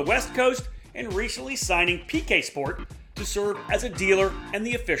Collective on the West Coast, and recently signing PK Sport to serve as a dealer and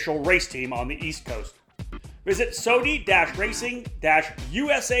the official race team on the East Coast. Visit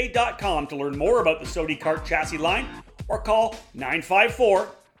Sodi-Racing-USA.com to learn more about the Sodi Kart chassis line, or call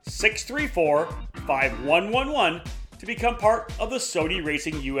 954-634-5111 to become part of the Sodi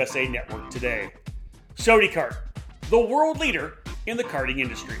Racing USA network today. Sodi Kart, the world leader in the karting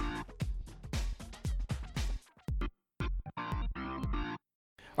industry.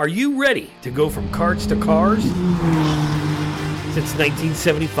 Are you ready to go from karts to cars? Since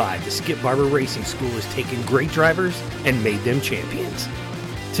 1975, the Skip Barber Racing School has taken great drivers and made them champions.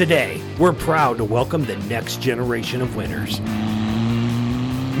 Today, we're proud to welcome the next generation of winners.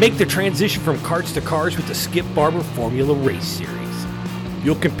 Make the transition from karts to cars with the Skip Barber Formula Race Series.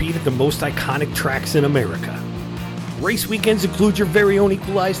 You'll compete at the most iconic tracks in America. Race weekends include your very own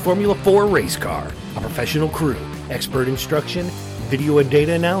equalized Formula 4 race car, a professional crew, expert instruction, video and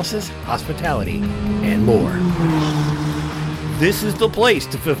data analysis, hospitality, and more. This is the place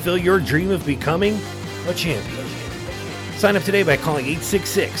to fulfill your dream of becoming a champion. Sign up today by calling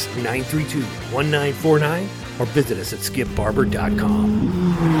 866-932-1949 or visit us at skipbarber.com.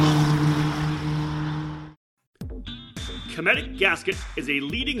 Cometic Gasket is a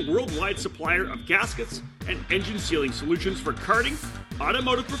leading worldwide supplier of gaskets and engine sealing solutions for karting,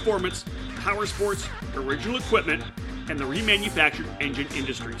 automotive performance, power sports, original equipment, and the remanufactured engine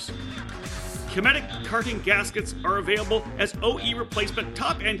industries. Cometic karting gaskets are available as OE replacement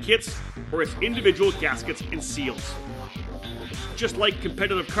top-end kits or as individual gaskets and seals. Just like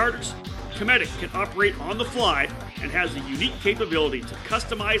competitive karters, Cometic can operate on the fly and has the unique capability to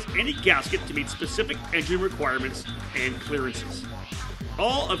customize any gasket to meet specific engine requirements and clearances.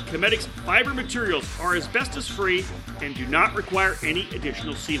 All of Cometic's fiber materials are asbestos-free and do not require any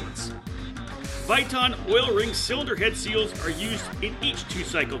additional sealants. Viton oil ring cylinder head seals are used in each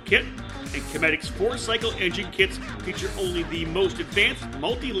 2-cycle kit, and Cometic's 4-cycle engine kits feature only the most advanced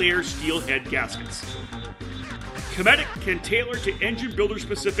multi-layer steel head gaskets. Cometic can tailor to engine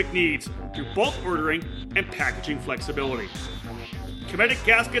builder-specific needs through bulk ordering and packaging flexibility. Cometic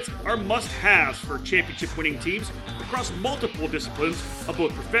gaskets are must-haves for championship-winning teams across multiple disciplines of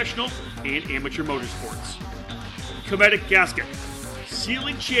both professional and amateur motorsports. Cometic Gasket,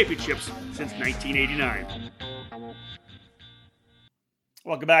 sealing championships since 1989.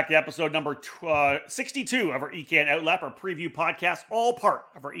 Welcome back to episode number 62 of our EKN OutLap, our preview podcast, all part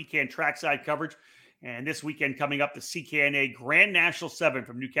of our EKN trackside coverage. And this weekend coming up, the CKNA Grand National 7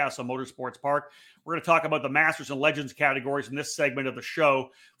 from Newcastle Motorsports Park. We're going to talk about the Masters and Legends categories in this segment of the show.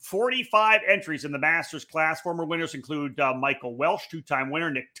 45 entries in the Masters class. Former winners include Michael Welsh, 2-time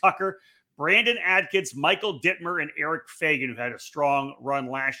winner, Nick Tucker, Brandon Adkins, Michael Dittmer, and Eric Fagan, who had a strong run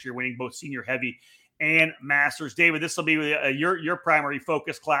last year, winning both senior heavy and Masters. David, this will be your primary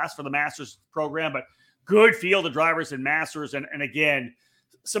focus class for the Masters program, but good field of drivers in Masters. And again,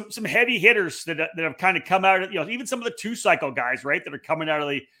 some heavy hitters that have kind of come out of, even some of the 2-cycle guys, right, that are coming out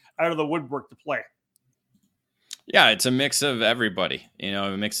of the woodwork to play. Yeah, it's a mix of everybody,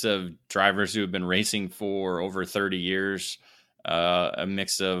 a mix of drivers who have been racing for over 30 years, a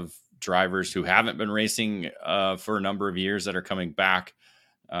mix of drivers who haven't been racing for a number of years that are coming back,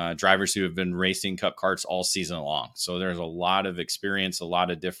 drivers who have been racing Cup karts all season long. So there's a lot of experience, a lot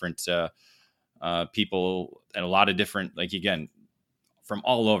of different people, and a lot of different, from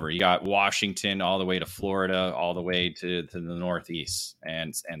all over. You got Washington all the way to Florida, all the way to the Northeast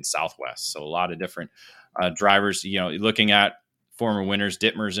and Southwest. So a lot of different drivers, looking at former winners,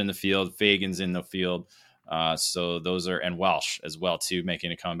 Dittmer's in the field, Fagan's in the field. So those are, and Welsh as well too,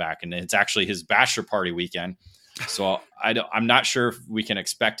 making a comeback. And it's actually his bachelor party weekend. So I'm not sure if we can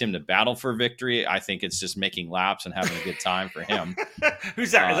expect him to battle for victory. I think it's just making laps and having a good time for him.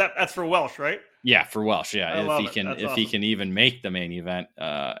 Who's that? That's for Welsh, right? Yeah, for Welsh. Yeah, if he can even make the main event,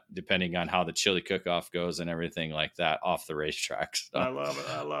 depending on how the chili cook-off goes and everything like that off the racetrack. So, I love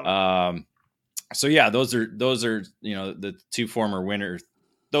it. So yeah, those are the two former winners.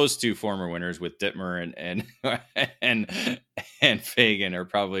 Those two former winners with Dittmer and Fagan are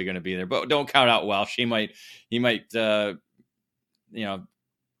probably going to be there, but don't count out Welsh. He might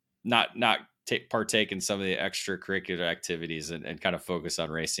not partake in some of the extracurricular activities and kind of focus on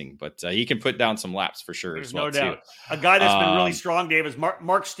racing. But he can put down some laps for sure. There's as well, no doubt. Too. A guy that's been really strong, Dave, is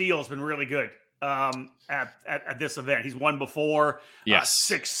Mark Steele has been really good at this event. He's won before. Yes.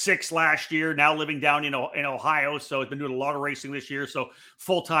 6-6 last year, now living down in Ohio. So he's been doing a lot of racing this year. So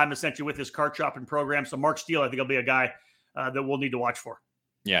full-time essentially with his kart shopping program. So Mark Steele, I think, will be a guy that we'll need to watch for.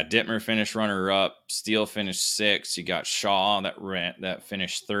 Yeah, Dittmer finished runner-up. Steele finished 6th. You got Shaw that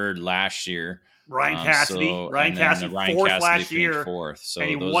finished 3rd last year. Ryan Cassidy, Ryan Cassidy 4th last year. 4th. So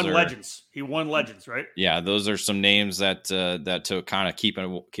and he won Legends. He won Legends, right? Yeah, those are some names that to kind of keep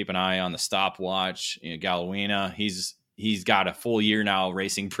an eye on the stopwatch. Galawina, he's got a full year now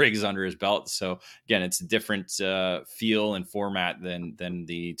racing Briggs under his belt. So again, it's a different feel and format than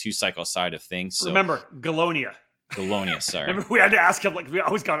the 2-cycle side of things. So remember, Galonia, sorry. Remember, we had to ask him, we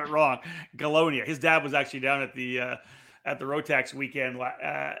always got it wrong. Galonia. His dad was actually down at the Rotax weekend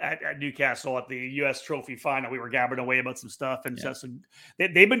at Newcastle at the U.S. Trophy final. We were gabbing away about some stuff, and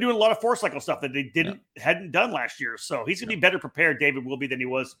they've been doing a lot of 4-cycle stuff that they hadn't done last year. So he's going to be better prepared, David will be, than he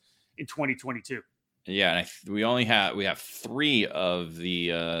was in 2022. Yeah, and we have 3 of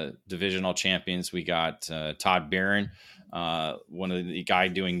the divisional champions. We got Todd Barron, one of the guy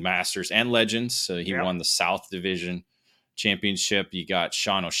doing Masters and Legends. So he won the South Division championship. You got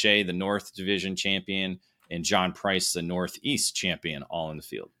Sean O'Shea, the North Division champion, and John Price, the Northeast champion, all in the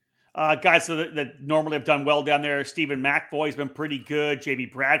field. Guys that normally have done well down there. Stephen McBoy's been pretty good.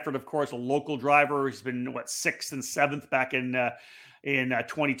 JB Bradford, of course, a local driver. He's been 6th and 7th back in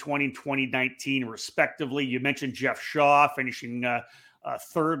 2020 and 2019, respectively. You mentioned Jeff Shaw finishing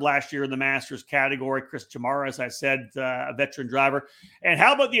 3rd last year in the Masters category. Chris Chamara, as I said, a veteran driver. And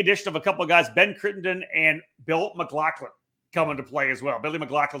how about the addition of a couple of guys, Ben Crittenden and Bill McLaughlin, coming to play as well? Billy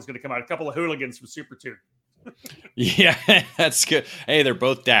McLaughlin's going to come out. A couple of hooligans from Super 2. Yeah, that's good. Hey, they're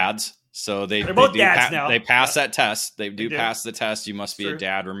both dads, so they're both dads now. They pass that test. They do pass the test. You must be a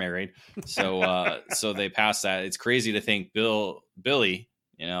dad or married. So so they pass that. It's crazy to think Billy,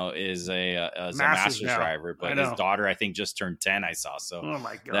 is a Masters driver, but his daughter, I think, just turned 10. I saw. So oh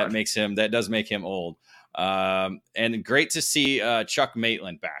my God, that does make him old. And great to see Chuck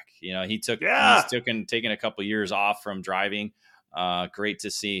Maitland back. He's taken a couple years off from driving. Great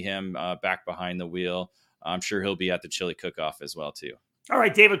to see him back behind the wheel. I'm sure he'll be at the Chili Cook-Off as well, too. All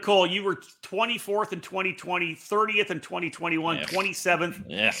right, David Cole, you were 24th in 2020, 30th in 2021,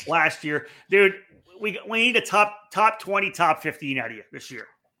 27th last year. Dude, we need a top 20, top 15 out of you this year.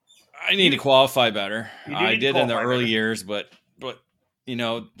 I need to qualify better. I did in the early years, but the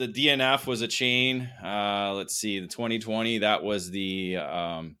DNF was a chain. Let's see, the 2020, that was the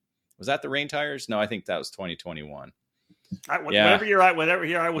was that the rain tires? No, I think that was 2021. Whatever year I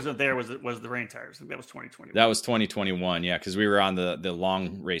wasn't there was the rain tires. I think that was 2021. That was 2021, yeah, because we were on the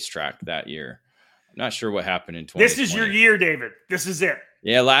long racetrack that year. I'm not sure what happened in 2020. This is your year, David. This is it.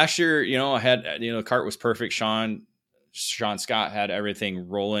 Yeah, last year, I had the kart was perfect. Sean Scott had everything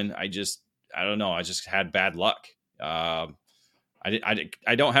rolling. I don't know. I just had bad luck. I didn't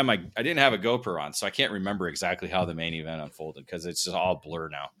have a GoPro on, so I can't remember exactly how the main event unfolded because it's just all blur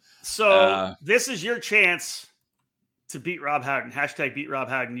now. So this is your chance to beat Rob Howden. # beat Rob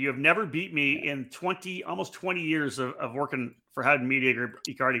Howden. You have never beat me in almost 20 years of working for Howden Media Group,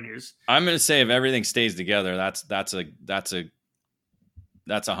 eKarting News. I'm going to say if everything stays together, that's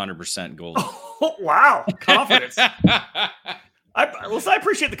 100% gold. Oh, wow. Confidence. I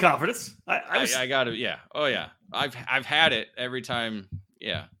appreciate the confidence. I got it. Yeah. Oh yeah. I've had it every time.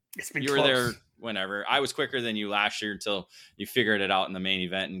 Yeah. It's been you close. Were there whenever. I was quicker than you last year until you figured it out in the main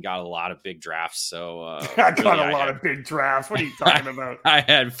event and got a lot of big drafts. So I got a lot of big drafts. What are you talking about? I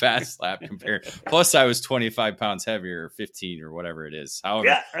had fast lap compared. Plus I was 25 pounds heavier, or 15 or whatever it is.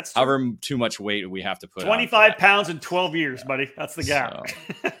 However too much weight we have to put 25 pounds in 12 years, buddy. That's the gap.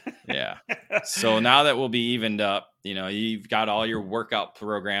 So, yeah. So now that we'll be evened up, you've got all your workout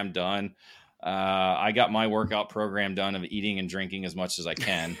program done. I got my workout program done of eating and drinking as much as I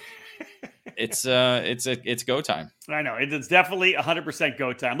can. It's go time. I know it's definitely 100%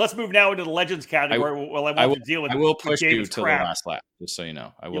 go time. Let's move now into the Legends category. I will push you to the last lap, just so you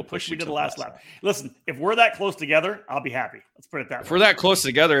know. I will push you to the last lap. Listen, if we're that close together, I'll be happy. Let's put it that way. If we're that close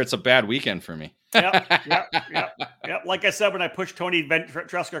together, it's a bad weekend for me. Yep. Like I said, when I pushed Tony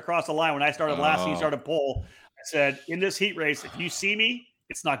Ventresca across the line, when I started last and he started pole, I said, in this heat race, if you see me,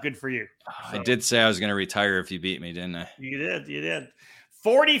 it's not good for you. So, I did say I was going to retire if you beat me, didn't I? You did.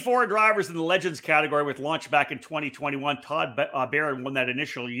 44 drivers in the Legends category with launch back in 2021. Todd Barron won that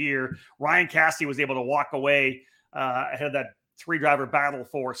initial year. Ryan Cassidy was able to walk away ahead of that 3-driver battle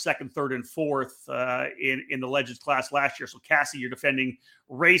for second, third, and fourth in the Legends class last year. So Cassidy, your defending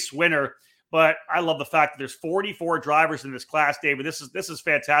race winner. But I love the fact that there's 44 drivers in this class, David. This is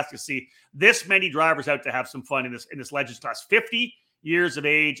fantastic to see this many drivers out to have some fun in this Legends class. 50 years of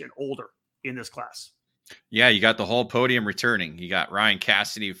age and older in this class. Yeah, you got the whole podium returning. You got Ryan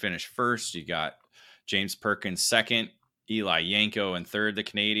Cassidy who finished first. You got James Perkins second, Eli Yanko in third, the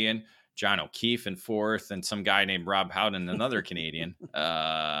Canadian, John O'Keefe in fourth, and some guy named Rob Howden, another Canadian,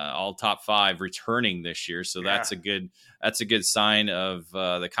 all top 5 returning this year. So that's a good sign of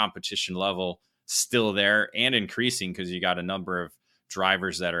the competition level still there and increasing, because you got a number of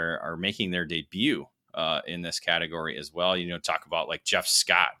drivers that are making their debut in this category as well. Talk about like Jeff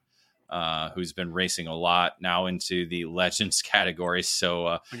Scott, who's been racing a lot now into the Legends category.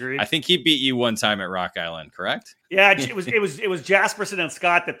 So I think he beat you one time at Rock Island, correct? Yeah, it was Jasperson and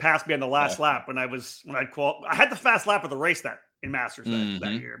Scott that passed me on the last lap when I had the fast lap of the race in Masters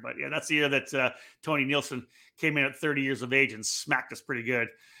that year. But yeah, that's the year that Tony Nielsen came in at 30 years of age and smacked us pretty good.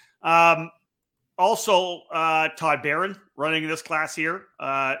 Also, Todd Barron running this class here,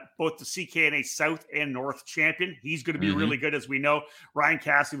 both the CKNA South and North champion. He's going to be really good, as we know. Ryan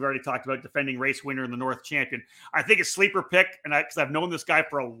Cassidy, we've already talked about, defending race winner in the North champion. I think a sleeper pick, and because I've known this guy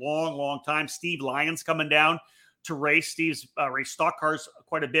for a long, long time, Steve Lyons coming down to race. Steve's raced stock cars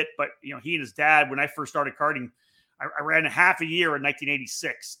quite a bit, but he and his dad, when I first started karting, I ran a half a year in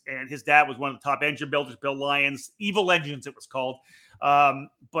 1986, and his dad was one of the top engine builders, Bill Lyons, Evil Engines it was called.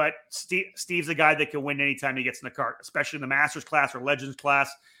 But Steve's a guy that can win anytime he gets in the kart, especially in the Masters class or Legends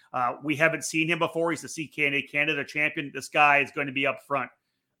class. We haven't seen him before. He's the CKNA Canada champion. This guy is going to be up front.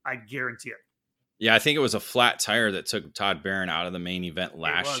 I guarantee it. Yeah, I think it was a flat tire that took Todd Barron out of the main event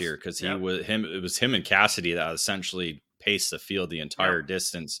last year, because it was him and Cassidy that essentially paced the field the entire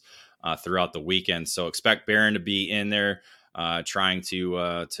distance throughout the weekend. So expect Barron to be in there, trying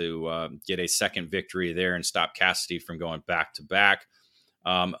to get a second victory there and stop Cassidy from going back to back.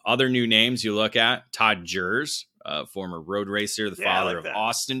 Other new names you look at: Todd Jers, former road racer, the father of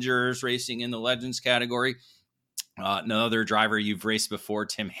Austin Jers racing in the Legends category. Another driver you've raced before,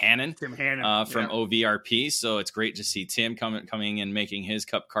 Tim Hannon from OVRP. So it's great to see Tim coming and making his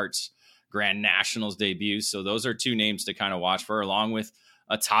Cup Karts Grand Nationals debut. So those are two names to kind of watch for, along with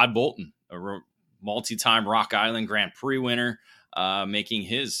Todd Bolton, a multi-time Rock Island Grand Prix winner, making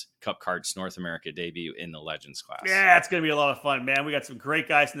his Cup Karts North America debut in the Legends class. Yeah, it's going to be a lot of fun, man. We got some great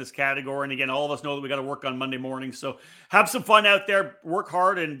guys in this category. And again, all of us know that we got to work on Monday morning. So have some fun out there, work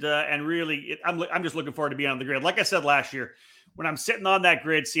hard, and really, I'm just looking forward to being on the grid. Like I said last year, when I'm sitting on that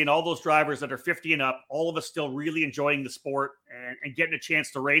grid, seeing all those drivers that are 50 and up, all of us still really enjoying the sport and getting a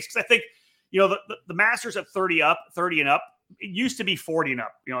chance to race. Because I think, the Masters at 30 and up, it used to be 40 and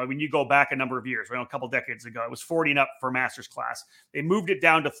up. When you go back a number of years, a couple decades ago, it was 40 and up for Masters class. They moved it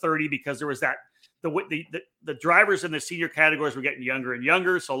down to 30 because there was the drivers in the senior categories were getting younger and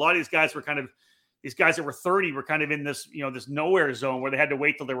younger. So a lot of these guys that were 30 were kind of in this, this nowhere zone where they had to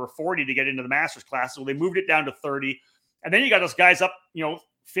wait till they were 40 to get into the Masters class. So they moved it down to 30. And then you got those guys up,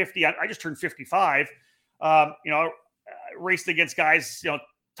 50. I just turned 55. Raced against guys,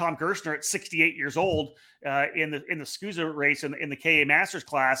 Tom Gerstner at 68 years old in the SCUSA race in the KA Masters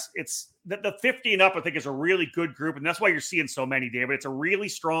class. It's the 50 and up, I think, is a really good group. And that's why you're seeing so many, David. It's a really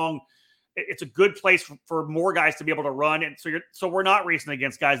strong, it's a good place for more guys to be able to run. And so we're not racing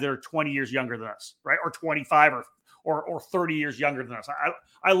against guys that are 20 years younger than us, right? Or 25 or 30 years younger than us.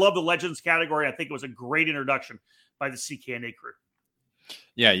 I love the Legends category. I think it was a great introduction by the CKNA crew.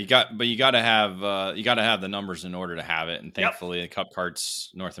 Yeah, you got to have the numbers in order to have it, and thankfully, the Cup Karts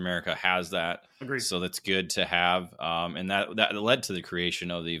North America has that. Agreed. So that's good to have, and that led to the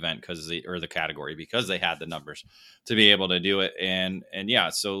creation of the event or the category, because they had the numbers to be able to do it. And yeah,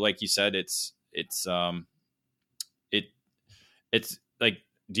 so like you said, it's like,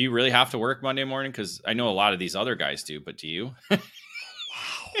 do you really have to work Monday morning? Because I know a lot of these other guys do, but do you?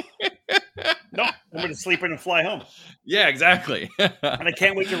 No, I'm going to sleep in and fly home. Yeah, exactly. And I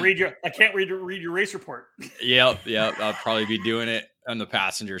can't wait to read your race report. Yep. I'll probably be doing it on the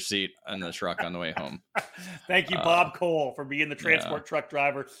passenger seat in the truck on the way home. Thank you, Bob Cole, for being the transport truck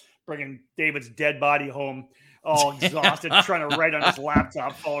driver, bringing David's dead body home, all exhausted, trying to write on his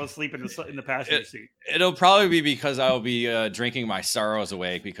laptop, falling asleep in the passenger seat. It'll probably be because I'll be drinking my sorrows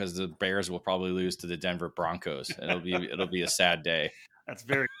away, because the Bears will probably lose to the Denver Broncos. It'll be a sad day. That's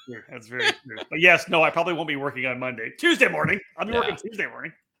very true. But yes, no, I probably won't be working on Monday. Tuesday morning. I'll be working Tuesday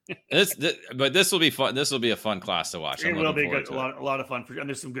morning. But this will be fun. This will be a fun class to watch. It will be good. A lot of fun. And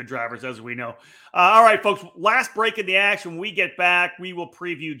there's some good drivers, as we know. All right, folks. Last break in the action. When we get back, we will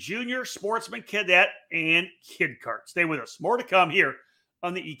preview Junior, Sportsman, Cadet, and Kid Kart. Stay with us. More to come here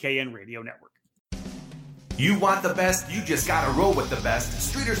on the EKN Radio Network. You want the best, you just gotta roll with the best.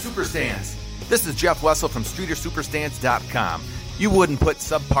 Streeter Superstands. This is Jeff Wessel from StreeterSuperstands.com. You wouldn't put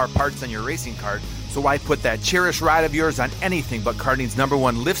subpar parts on your racing cart, so why put that cherished ride of yours on anything but karting's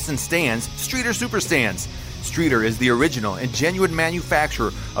 #1 lifts and stands, Streeter Superstands. Streeter is the original and genuine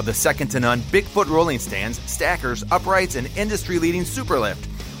manufacturer of the second-to-none Bigfoot rolling stands, stackers, uprights, and industry-leading Superlift.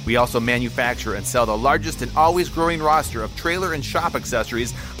 We also manufacture and sell the largest and always growing roster of trailer and shop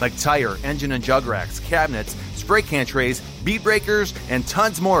accessories like tire, engine and jug racks, cabinets, spray can trays, bead breakers, and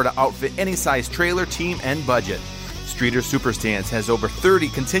tons more to outfit any size trailer, team, and budget. Streeter Superstands has over 30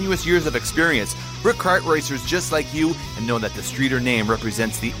 continuous years of experience. We're kart racers just like you and know that the Streeter name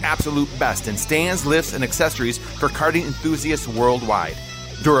represents the absolute best in stands, lifts, and accessories for karting enthusiasts worldwide.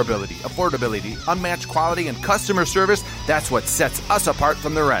 Durability, affordability, unmatched quality, and customer service, that's what sets us apart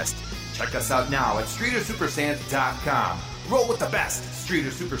from the rest. Check us out now at StreeterSuperstands.com. Roll with the best,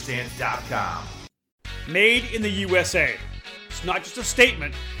 StreeterSuperstands.com. Made in the USA. It's not just a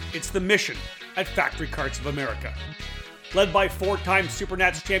statement, it's the mission at Factory Karts of America. Led by 4-time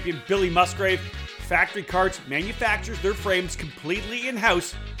Supernats champion Billy Musgrave, Factory Karts manufactures their frames completely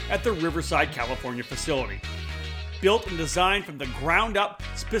in-house at the Riverside, California facility. Built and designed from the ground up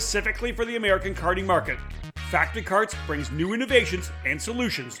specifically for the American karting market, Factory Karts brings new innovations and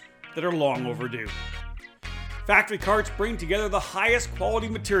solutions that are long overdue. Factory Karts bring together the highest quality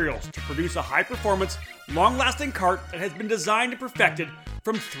materials to produce a high-performance, long-lasting kart that has been designed and perfected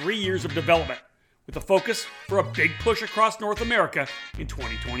from 3 years of development, with a focus for a big push across North America in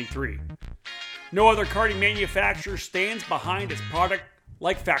 2023. No other karting manufacturer stands behind its product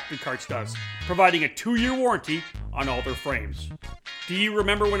like Factory Karts does, providing a 2-year warranty on all their frames. Do you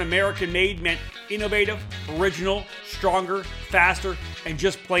remember when American made meant innovative, original, stronger, faster, and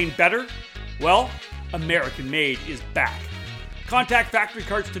just plain better? Well, American made is back. Contact Factory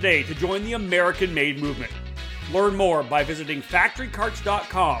Karts today to join the American made movement. Learn more by visiting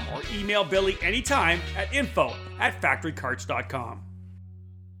factorykarts.com or email Billy anytime at info@factorykarts.com.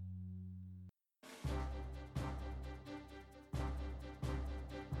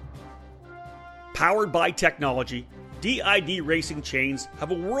 Powered by technology, DID racing chains have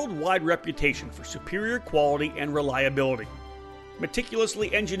a worldwide reputation for superior quality and reliability.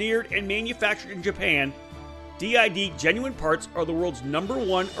 Meticulously engineered and manufactured in Japan, DID genuine parts are the world's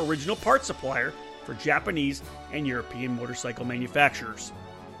 #1 original parts supplier for Japanese and European motorcycle manufacturers.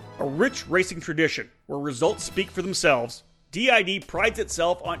 A rich racing tradition where results speak for themselves, DID prides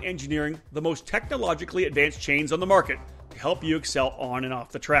itself on engineering the most technologically advanced chains on the market to help you excel on and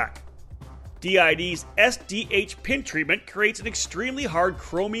off the track. DID's SDH pin treatment creates an extremely hard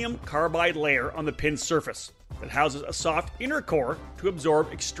chromium carbide layer on the pin surface that houses a soft inner core to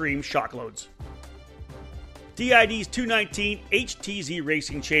absorb extreme shock loads. DID's 219 HTZ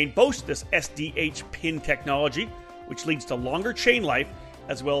racing chain boasts this SDH pin technology, which leads to longer chain life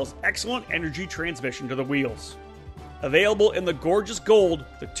as well as excellent energy transmission to the wheels. Available in the gorgeous gold,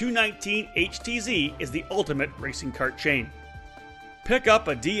 the 219 HTZ is the ultimate racing kart chain. Pick up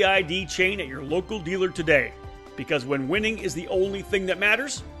a DID chain at your local dealer today, because when winning is the only thing that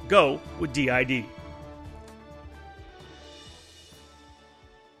matters, go with DID.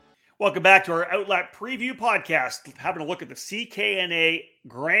 Welcome back to our OutLap preview podcast, having a look at the CKNA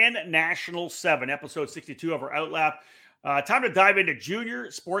Grand National 7, episode 62 of our OutLap. Time to dive into junior,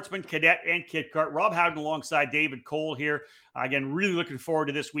 sportsman, cadet, and kit kart. Rob Howden alongside David Cole here. Again, really looking forward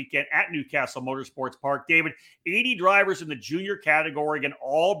to this weekend at Newcastle Motorsports Park. David, 80 drivers in the junior category. Again,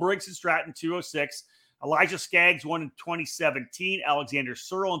 all Briggs and Stratton 206. Elijah Skaggs won in 2017. Alexander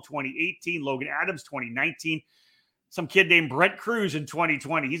Searle in 2018. Logan Adams 2019. Some kid named Brent Cruz in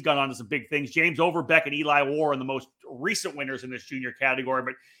 2020. He's gone on to some big things. James Overbeck and Eli War are the most recent winners in this junior category.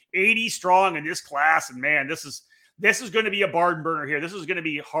 But 80 strong in this class. And man, this is going to be a barn burner here. This is going to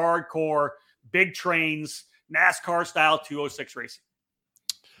be hardcore, big trains, NASCAR-style 206 racing.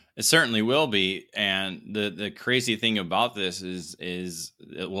 It certainly will be. And the crazy thing about this is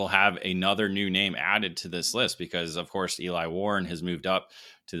it will have another new name added to this list because, of course, Eli Warren has moved up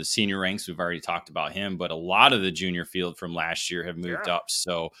to the senior ranks. We've already talked about him, but a lot of the junior field from last year have moved up.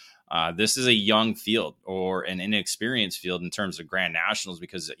 So this is a young field or an inexperienced field in terms of Grand Nationals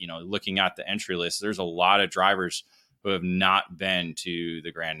because, looking at the entry list, there's a lot of drivers who have not been to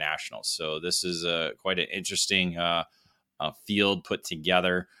the Grand Nationals. So this is quite an interesting field put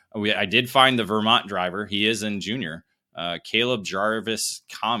together. I did find the Vermont driver. He is in junior. Caleb Jarvis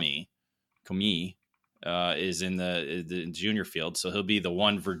Kami is in the junior field. So he'll be the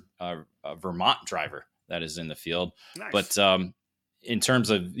one Vermont driver that is in the field. Nice. But in terms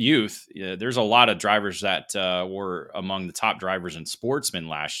of youth, there's a lot of drivers that were among the top drivers in sportsmen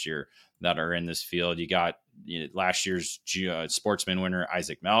last year that are in this field. You got last year's Sportsman winner,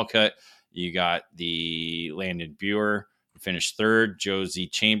 Isaac Malcutt. You got the Landon Buer, who finished third. Josie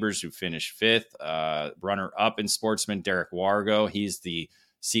Chambers, who finished fifth. Runner-up in Sportsman, Derek Wargo. He's the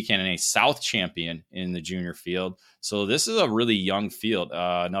CKNA South champion in the junior field. So this is a really young field.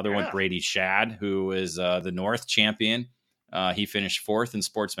 Another one, Brady Shad, who is the North champion. He finished fourth in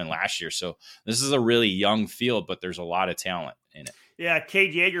Sportsman last year. So this is a really young field, but there's a lot of talent in it. Yeah,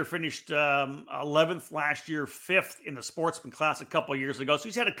 Cade Yeager finished 11th last year, 5th in the Sportsman class a couple of years ago. So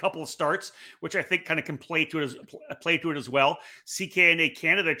he's had a couple of starts, which I think kind of can play to it as well. CKNA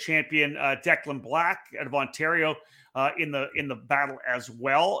Canada champion Declan Black out of Ontario in the battle as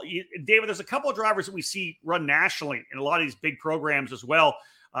well. David, there's a couple of drivers that we see run nationally in a lot of these big programs as well.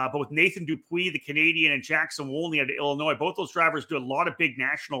 But with Nathan Dupuis, the Canadian, and Jackson Wolney out of Illinois, both those drivers do a lot of big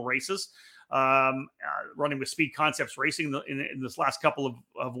national races. Running with Speed Concepts Racing in this last couple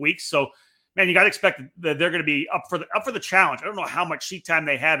of weeks. So, man, you got to expect that they're going to be up for the challenge. I don't know how much seat time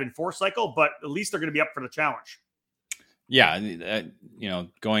they have in 4-cycle, but at least they're going to be up for the challenge. Yeah,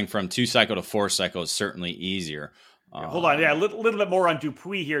 going from 2-cycle to 4-cycle is certainly easier. Hold on. Yeah, a little bit more on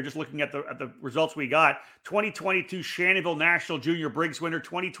Dupuis here, just looking at the results we got. 2022 Shannonville National Junior Briggs winner,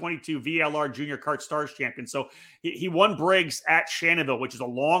 2022 VLR Junior Kart Stars champion. So he won Briggs at Shannonville, which is a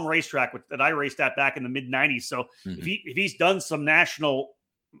long racetrack that I raced at back in the mid-'90s. So if he's done some national,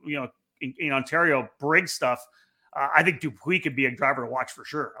 in Ontario Briggs stuff, I think Dupuis could be a driver to watch for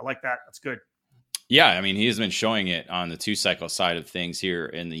sure. I like that. That's good. Yeah, I mean, he has been showing it on the 2-cycle side of things here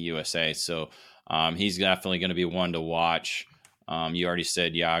in the USA. So he's definitely going to be one to watch. You already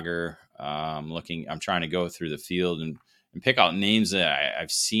said Yager. I'm trying to go through the field and pick out names that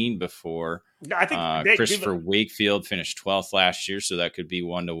I've seen before. I think Christopher Wakefield finished 12th last year, so that could be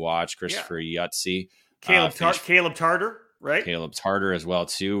one to watch. Christopher Yutzi. Caleb Tarter, right? Caleb Tarter as well,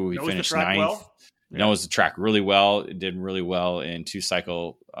 too. He finished 9th. Well. Knows the track really well. It did really well in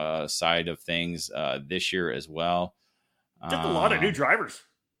 2-cycle side of things this year as well. Just a lot of new drivers.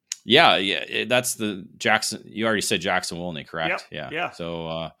 Yeah, that's the Jackson. You already said Jackson Wolney, correct? Yep. Yeah.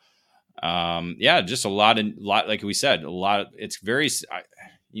 So, just a lot, like we said, a lot. It's very,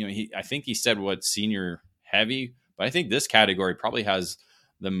 I think he said what senior heavy, but I think this category probably has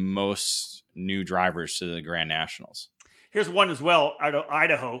the most new drivers to the Grand Nationals. Here's one as well out of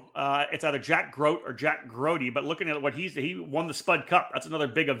Idaho. It's either Jack Grote or Jack Grody, but looking at what he won the Spud Cup. That's another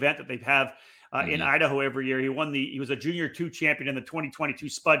big event that they have in Idaho every year. He was a Junior 2 champion in the 2022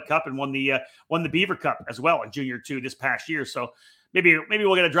 Spud Cup and won the Beaver Cup as well in Junior 2 this past year. So maybe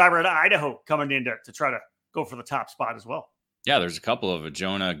we'll get a driver out of Idaho coming in to try to go for the top spot as well. Yeah, there's a couple of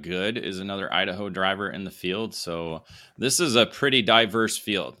Jonah Good is another Idaho driver in the field. So this is a pretty diverse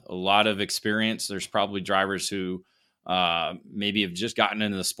field. A lot of experience. There's probably drivers who maybe have just gotten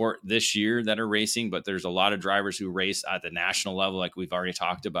into the sport this year that are racing, but there's a lot of drivers who race at the national level, like we've already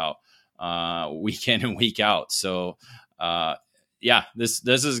talked about, week in and week out. So, this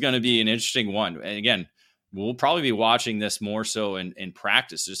is going to be an interesting one. And again, we'll probably be watching this more so in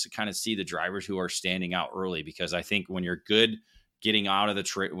practice, just to kind of see the drivers who are standing out early, because I think when you're good getting out of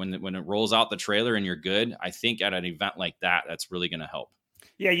the when it rolls out the trailer and you're good, I think at an event like that, that's really going to help.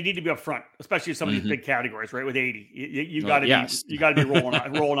 Yeah, you need to be up front, especially in some of these big categories, right? With 80, you got to be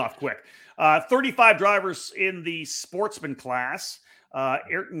rolling off quick. 35 drivers in the Sportsman class.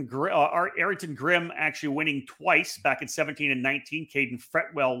 Ayrton Grimm actually winning twice back in 17 and 19. Caden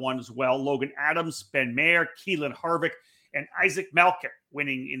Fretwell won as well. Logan Adams, Ben Mayer, Keelan Harvick, and Isaac Malcutt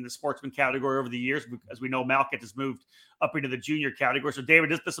winning in the Sportsman category over the years. As we know, Malcutt has moved up into the junior category. So,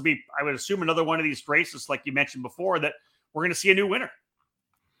 David, this will be, I would assume, another one of these races, like you mentioned before, that we're going to see a new winner.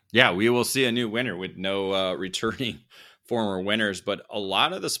 Yeah, we will see a new winner with no returning former winners, but a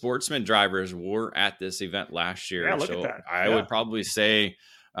lot of the Sportsman drivers were at this event last year. Yeah, look at that. I would probably say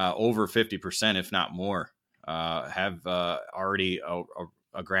over 50%, if not more, have already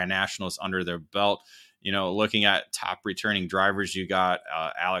a Grand Nationals under their belt. Looking at top returning drivers, you got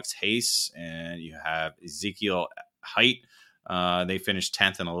Alex Hayes and you have Ezekiel Height. They finished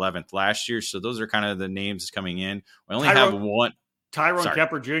 10th and 11th last year. So those are kind of the names coming in. We only have one. Tyrone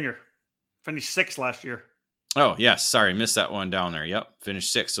Kepper Jr. finished 6th last year. Oh, yes. Sorry. Missed that one down there. Yep.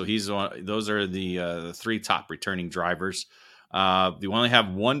 Finished 6th. So he's one. Those are the 3 top returning drivers. We only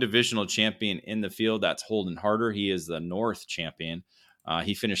have one divisional champion in the field. That's Holden Harder. He is the North champion.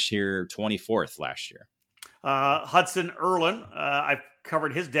 He finished here 24th last year. Hudson Erlin. I've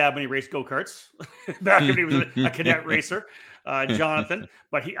covered his dad when he raced go-karts back when he was a cadet racer. Jonathan,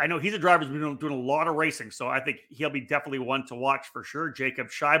 but I know he's a driver who's been doing a lot of racing, so I think he'll be definitely one to watch for sure. Jacob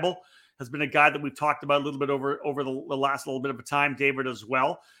Scheibel, has been a guy that we've talked about a little bit over the last little bit of a time, David, as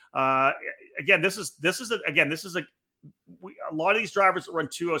well. Again, this is a lot of these drivers that run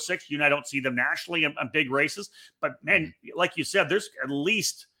 206. I don't see them nationally on big races, but man, like you said, there's at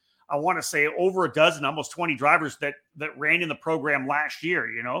least, I want to say, over a dozen, almost 20 drivers that ran in the program last year.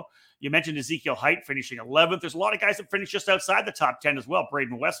 You mentioned Ezekiel Height finishing 11th. There's a lot of guys that finished just outside the top 10 as well.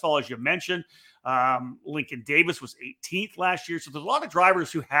 Braden Westphal, as you mentioned, Lincoln Davis was 18th last year. So there's a lot of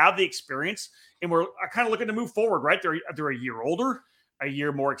drivers who have the experience and are kind of looking to move forward, right? They're a year older, a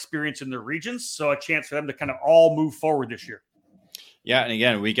year more experience in their regions. So a chance for them to kind of all move forward this year. Yeah. And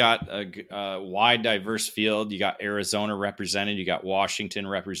again, we got a wide, diverse field. You got Arizona represented. You got Washington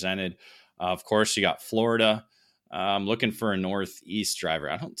represented. Of course, you got Florida. I'm looking for a Northeast driver.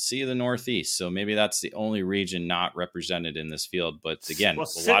 I don't see the Northeast. So maybe that's the only region not represented in this field. But again,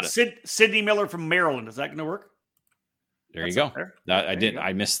 Sydney Miller from Maryland. Is that going to work? There you go.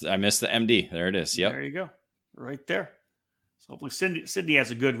 I missed the MD. There it is. Yep. There you go. Right there. So hopefully Sydney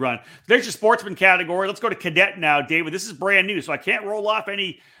has a good run. There's your sportsman category. Let's go to cadet now, David. This is brand new, so I can't roll off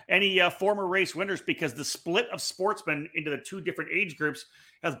any former race winners because the split of sportsmen into the two different age groups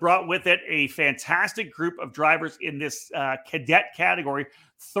has brought with it a fantastic group of drivers in this cadet category.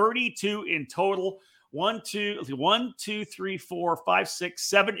 32 in total. 1, 2, 3, 4, 5, 6,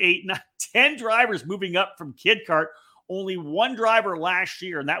 7, 8, 9, 10 drivers moving up from Kid Kart. Only one driver last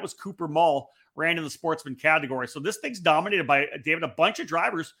year, and that was Cooper Mull, ran in the sportsman category. So this thing's dominated by, David, a bunch of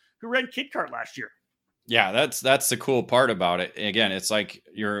drivers who ran Kid Kart last year. Yeah, that's the cool part about it. Again, it's like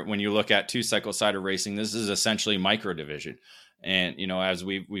when you look at two-cycle-sided racing, this is essentially micro division. And, as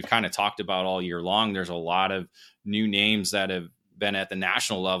we've kind of talked about all year long, there's a lot of new names that have been at the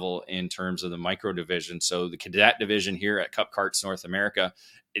national level in terms of the micro division. So the cadet division here at Cup Karts North America,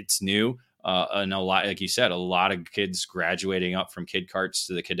 it's new. And a lot, like you said, a lot of kids graduating up from Kid Karts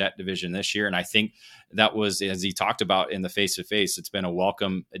to the cadet division this year. And I think that was, as he talked about in the face-to-face, it's been a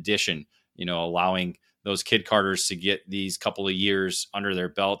welcome addition, allowing those Kid Karters to get these couple of years under their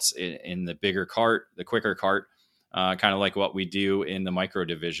belts in the bigger kart, the quicker kart, kind of like what we do in the micro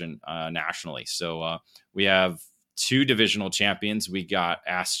division nationally. So we have two divisional champions. We got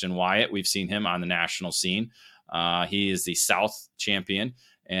Ashton Wyatt. We've seen him on the national scene. He is the South champion.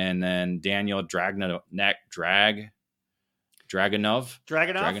 And then Daniel Dragunov, maybe?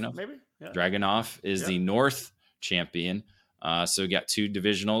 Yeah. Dragunov is the North champion. So we got two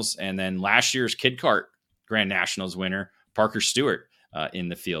divisionals. And then last year's Kid Kart Grand Nationals winner, Parker Stewart, in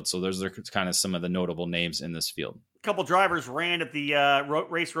the field. So those are kind of some of the notable names in this field. A couple drivers ran at the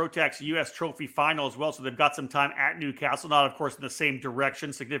Race Rotax U.S. Trophy Final as well, so they've got some time at Newcastle. Not, of course, in the same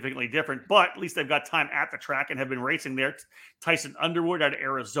direction, significantly different, but at least they've got time at the track and have been racing there. Tyson Underwood out of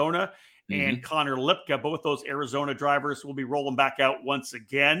Arizona and Connor Lipka, both those Arizona drivers, will be rolling back out once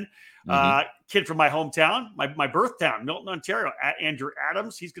again. Kid from my hometown, my birth town, Milton, Ontario, Andrew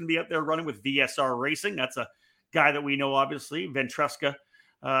Adams. He's going to be out there running with VSR Racing. That's a guy that we know, obviously, Ventresca,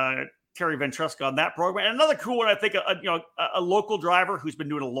 Terry Ventresca on that program. And another cool one, I think, a local driver who's been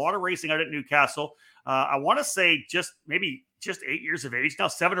doing a lot of racing out at Newcastle. I want to say just 8 years of age, now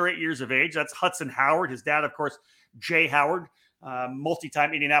 7 or 8 years of age. That's Hudson Howard. His dad, of course, Jay Howard,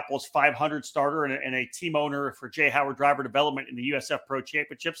 multi-time Indianapolis 500 starter and a team owner for Jay Howard Driver Development in the USF Pro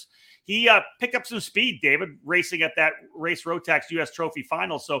Championships. He picked up some speed, David, racing at that Race Rotax US Trophy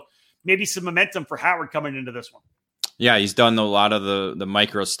Final. So maybe some momentum for Howard coming into this one. Yeah, he's done a lot of the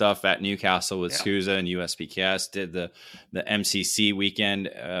micro stuff at Newcastle with SCUSA and USBKS, did the MCC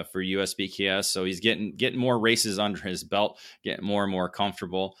weekend for USBKS. So he's getting more races under his belt, getting more and more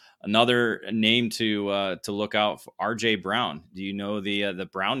comfortable. Another name to look out for, RJ Brown. Do you know the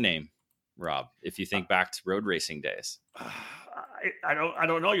Brown name, Rob, if you think back to road racing days? I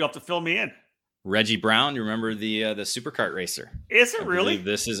don't know. You'll have to fill me in. Reggie Brown, you remember the superkart racer? Is it really?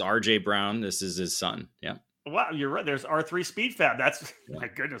 This is RJ Brown. This is his son. Yeah. Wow, you're right. There's R3 Speed Fab. That's my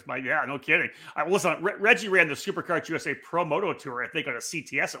goodness. No kidding. Listen, Reggie ran the SuperKarts USA Pro Moto Tour, I think, on a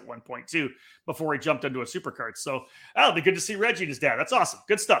CTS at one point too, before he jumped into a SuperKart. So it'll be good to see Reggie and his dad. That's awesome.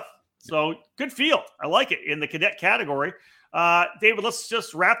 Good stuff. So good field. I like it in the cadet category. David, let's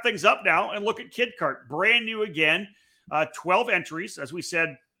just wrap things up now and look at Kid Kart. Brand new again. 12 entries, as we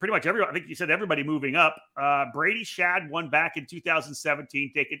said. Pretty much everybody. I think you said everybody moving up. Brady Shad won back in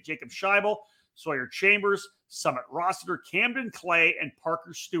 2017. Jacob Scheibel, Sawyer Chambers, Summit Rossiter, Camden Clay, and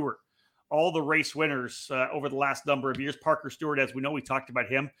Parker Stewart. All the race winners over the last number of years. Parker Stewart, as we know, we talked about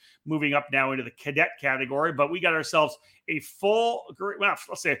him moving up now into the cadet category, but we got ourselves a solid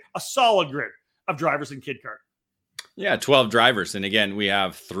grid of drivers in Kid Kart. Yeah, 12 drivers. And again, we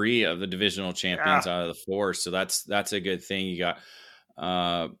have 3 of the divisional champions out of the 4. So that's a good thing. You got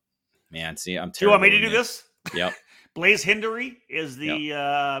Man, see, I'm terrible. Do you want me to do this? Yep. Blaze Hindery is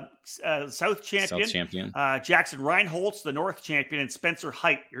the South champion. Jackson Reinholtz, the North champion, and Spencer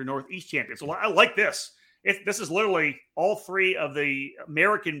Height, your Northeast champion. So I like this. This is literally all three of the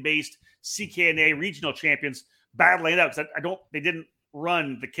American-based CKNA regional champions battling it out, because they didn't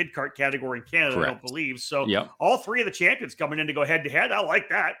run the kid kart category in Canada, correct. I don't believe. So all three of the champions coming in to go head-to-head. I like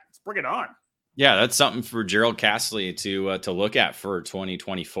that. Let's bring it on. Yeah, that's something for Gerald Castley to look at for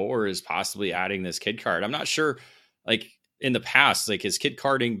 2024, is possibly adding this kid kart. I'm not sure, like in the past, like has kid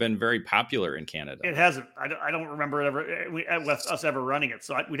karting been very popular in Canada? It hasn't. I don't remember us ever running it.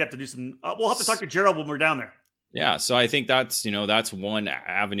 So we'd have to do some. We'll have to talk to Gerald when we're down there. Yeah, so I think that's one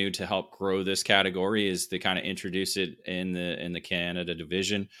avenue to help grow this category, is to kind of introduce it in the Canada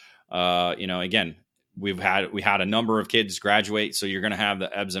division. Again, we had a number of kids graduate, so you're going to have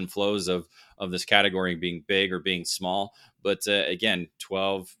the ebbs and flows of this category being big or being small. But again,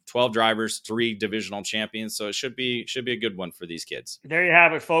 12 drivers, 3 divisional champions, so it should be a good one for these kids. There you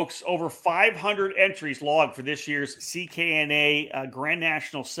have it, folks. Over 500 entries logged for this year's CKNA Grand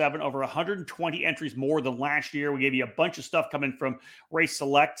National 7. Over 120 entries more than last year. We gave you a bunch of stuff coming from Race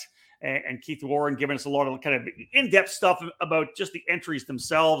Select and Keith Warren giving us a lot of kind of in-depth stuff about just the entries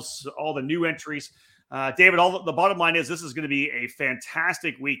themselves, all the new entries. David, the bottom line is this is going to be a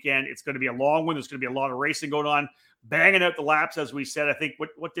fantastic weekend. It's going to be a long one. There's going to be a lot of racing going on, banging out the laps, as we said. I think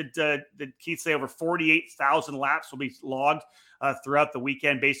what did Keith say? Over 48,000 laps will be logged throughout the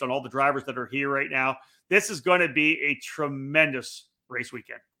weekend based on all the drivers that are here right now. This is going to be a tremendous race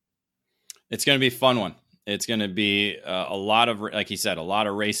weekend. It's going to be a fun one. It's going to be a lot of, like he said, a lot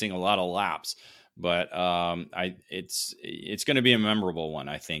of racing, a lot of laps. But it's going to be a memorable one,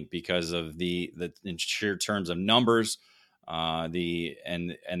 I think, because of the in sheer terms of numbers, and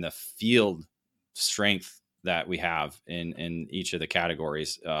the field strength that we have in each of the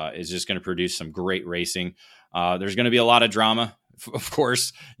categories is just going to produce some great racing. There's going to be a lot of drama. Of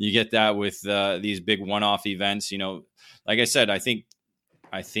course, you get that with these big one-off events. Like I said, I think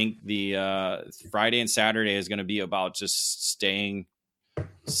the Friday and Saturday is going to be about just staying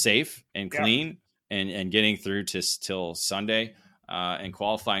safe and clean and getting through till Sunday, and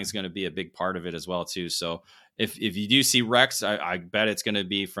qualifying is going to be a big part of it as well too. So if you do see wrecks, I bet it's going to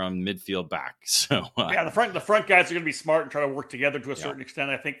be from midfield back. So the front guys are going to be smart and try to work together to a certain extent.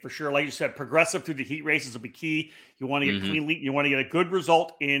 I think for sure, like you said, progressive through the heat races will be key. You want to get clean, you want to get a good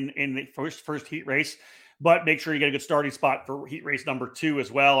result in the first heat race, but make sure you get a good starting spot for heat race number 2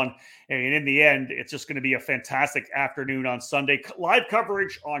 as well. And in the end, it's just going to be a fantastic afternoon on Sunday. Live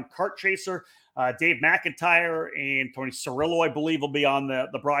coverage on Kart Chaser. Dave McIntyre and Tony Cirillo, I believe, will be on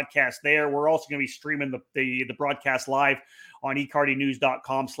the broadcast there. We're also going to be streaming the broadcast live on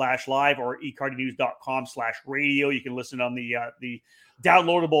ekartingnews.com/live or ekartingnews.com/radio. You can listen on the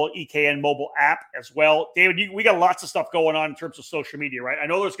downloadable EKN mobile app as well. David, we got lots of stuff going on in terms of social media, right? I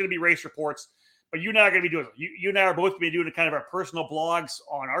know there's going to be race reports, but you and I are going to be doing it. You and I are both going to be doing kind of our personal blogs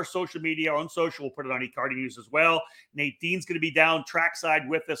on our social media. On social, we'll put it on eKarting News as well. Nate Dean's going to be down trackside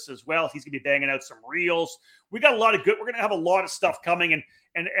with us as well. He's going to be banging out some reels. We got a lot of good. We're going to have a lot of stuff coming, and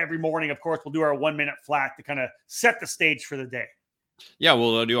every morning, of course, we'll do our 1 minute flat to kind of set the stage for the day. Yeah,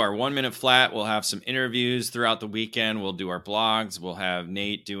 we'll do our 1 minute flat. We'll have some interviews throughout the weekend. We'll do our blogs. We'll have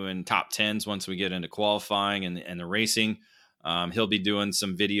Nate doing top 10s once we get into qualifying and the racing. He'll be doing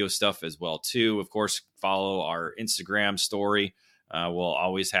some video stuff as well too. Of course, follow our Instagram story. We'll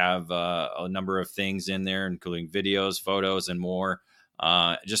always have a number of things in there, including videos, photos, and more.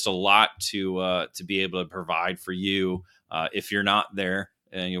 Just a lot to be able to provide for you if you're not there.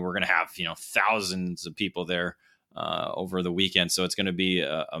 And we're going to have thousands of people there over the weekend, so it's going to be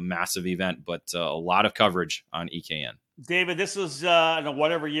a massive event, but a lot of coverage on EKN. David, this is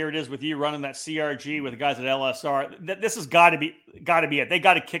whatever year it is with you running that CRG with the guys at LSR. This has got to be it. They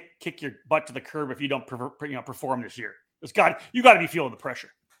got to kick your butt to the curb if you don't perform this year. You got to be feeling the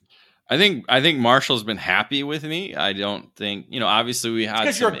pressure. I think Marshall's been happy with me. I don't think obviously we had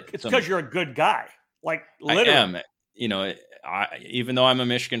it's because you're a good guy. Like literally. I am. Even though I'm a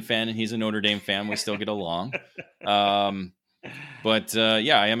Michigan fan and he's a Notre Dame fan, we still get along. But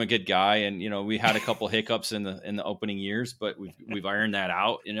I am a good guy, and we had a couple hiccups in the opening years, but we've ironed that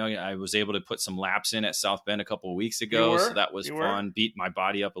out. I was able to put some laps in at South Bend a couple of weeks ago, so that was fun. Beat my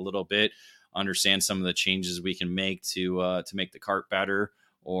body up a little bit, understand some of the changes we can make to make the kart better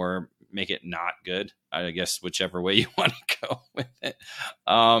or make it not good. I guess whichever way you want to go with it.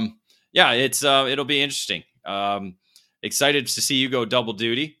 It'll be interesting. Excited to see you go double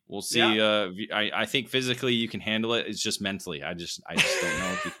duty. We'll see. Yeah. I think physically you can handle it. It's just mentally. I just don't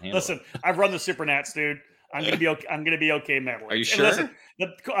know if you can handle Listen, I've run the Supernats, dude. I'm gonna be okay. I'm gonna be okay mentally. Are you sure? Listen,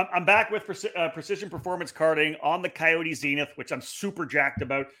 I'm back with Precision Performance Karting on the Coyote Zenith, which I'm super jacked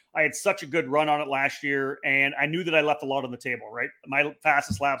about. I had such a good run on it last year, and I knew that I left a lot on the table. Right, my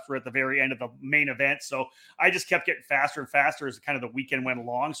fastest laps were at the very end of the main event, so I just kept getting faster and faster as kind of the weekend went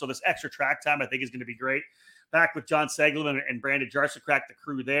along. So this extra track time, I think, is going to be great. Back with John Seglin and Brandon Jarsacrack, the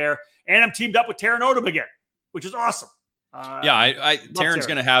crew there, and I'm teamed up with Taron Odom again, which is awesome. Taron's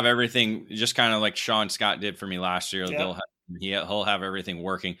going to have everything just kind of like Sean Scott did for me last year. Yeah. He'll have everything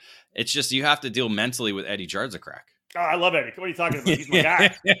working. It's just you have to deal mentally with Eddie Jarzakrak. Oh, I love Eddie. What are you talking about? He's my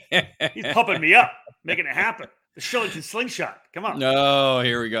guy. He's pumping me up, making it happen. The Shillington slingshot. Come on. No,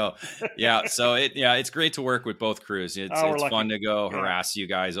 here we go. Yeah, so it's great to work with both crews. It's fun to go harass you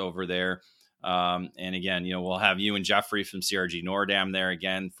guys over there. And again, we'll have you and Jeffrey from CRG Nordam there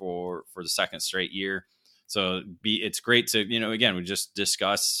again for the second straight year. So it's great to, again, we just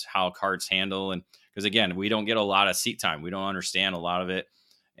discuss how karts handle. And because, again, we don't get a lot of seat time. We don't understand a lot of it.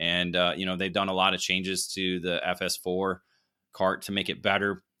 And, they've done a lot of changes to the FS4 kart to make it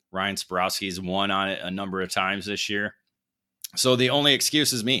better. Ryan Sporowski's won on it a number of times this year. So the only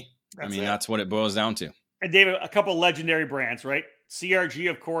excuse is me. That's what it boils down to. And David, a couple of legendary brands, right? CRG,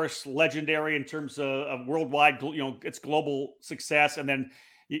 of course, legendary in terms of worldwide, its global success. And then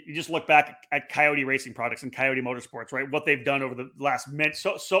you just look back at Coyote Racing Products and Coyote Motorsports, right? What they've done over the last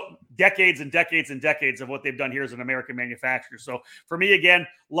so decades and decades and decades of what they've done here as an American manufacturer. So for me, again,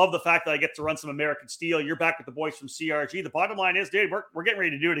 love the fact that I get to run some American steel. You're back with the boys from CRG. The bottom line is, Dave, we're getting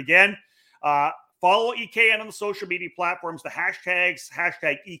ready to do it again. Follow EKN on the social media platforms, the hashtags,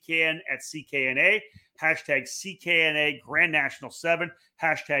 hashtag EKN at CKNA, hashtag CKNA Grand National 7,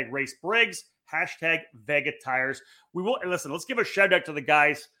 hashtag Race Briggs, hashtag Vega Tires. We will listen. Let's give a shout out to the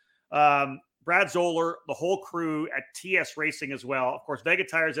guys, Brad Zoller, the whole crew at TS Racing as well. Of course, Vega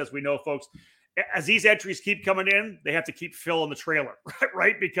Tires, as we know, folks, as these entries keep coming in, they have to keep filling the trailer,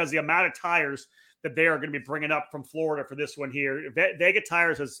 right? Because the amount of tires that they are going to be bringing up from Florida for this one here. Vega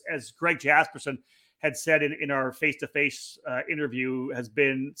Tires, as Greg Jasperson had said in our face-to-face interview, has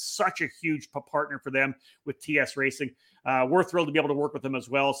been such a huge partner for them with TS Racing. We're thrilled to be able to work with them as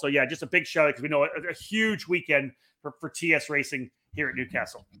well. So, yeah, just a big shout out because we know a huge weekend for TS Racing here at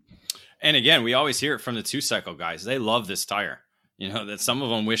Newcastle. And again, we always hear it from the two-cycle guys. They love this tire. That some of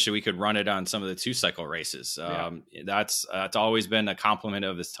them wish that we could run it on some of the two-cycle races. That's always been a compliment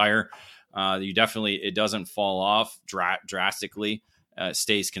of this tire. It doesn't fall off drastically.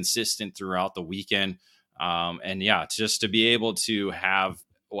 Stays consistent throughout the weekend. Just to be able to have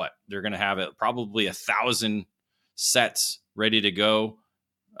they're going to have it probably 1,000 sets ready to go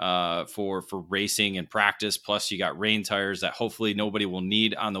for racing and practice. Plus you got rain tires that hopefully nobody will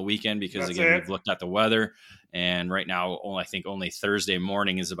need on the weekend because we've looked at the weather and right now I think only Thursday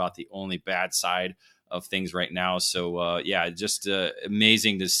morning is about the only bad side of things right now. So just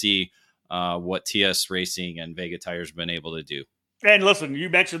amazing to see what TS Racing and Vega Tires have been able to do. And listen, you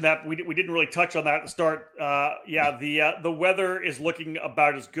mentioned that we didn't really touch on that at the start. The weather is looking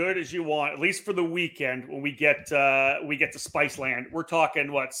about as good as you want, at least for the weekend when we get to Spiceland. We're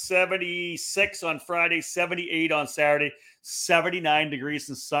talking 76 on Friday, 78 on Saturday, 79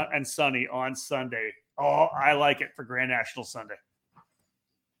 degrees and sunny on Sunday. Oh, I like it for Grand National Sunday.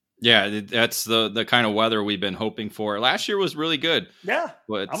 Yeah, that's the kind of weather we've been hoping for. Last year was really good. Yeah,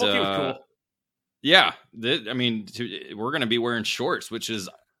 but I'm okay with cool. Yeah, we're going to be wearing shorts, which is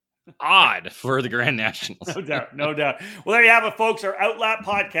odd for the Grand Nationals. No doubt. Well, there you have it, folks. Our OutLap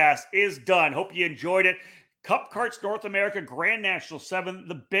podcast is done. Hope you enjoyed it. Cup Karts North America Grand National 7,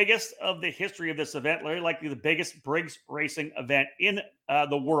 the biggest of the history of this event, very likely the biggest Briggs racing event in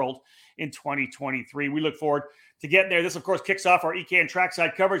the world in 2023. We look forward to getting there. This, of course, kicks off our EKN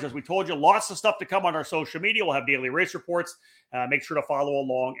trackside coverage. As we told you, lots of stuff to come on our social media. We'll have daily race reports. Make sure to follow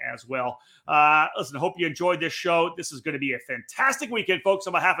along as well. Listen, I hope you enjoyed this show. This is going to be a fantastic weekend, folks.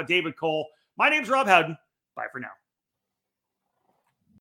 On behalf of David Cole, my name's Rob Howden. Bye for now.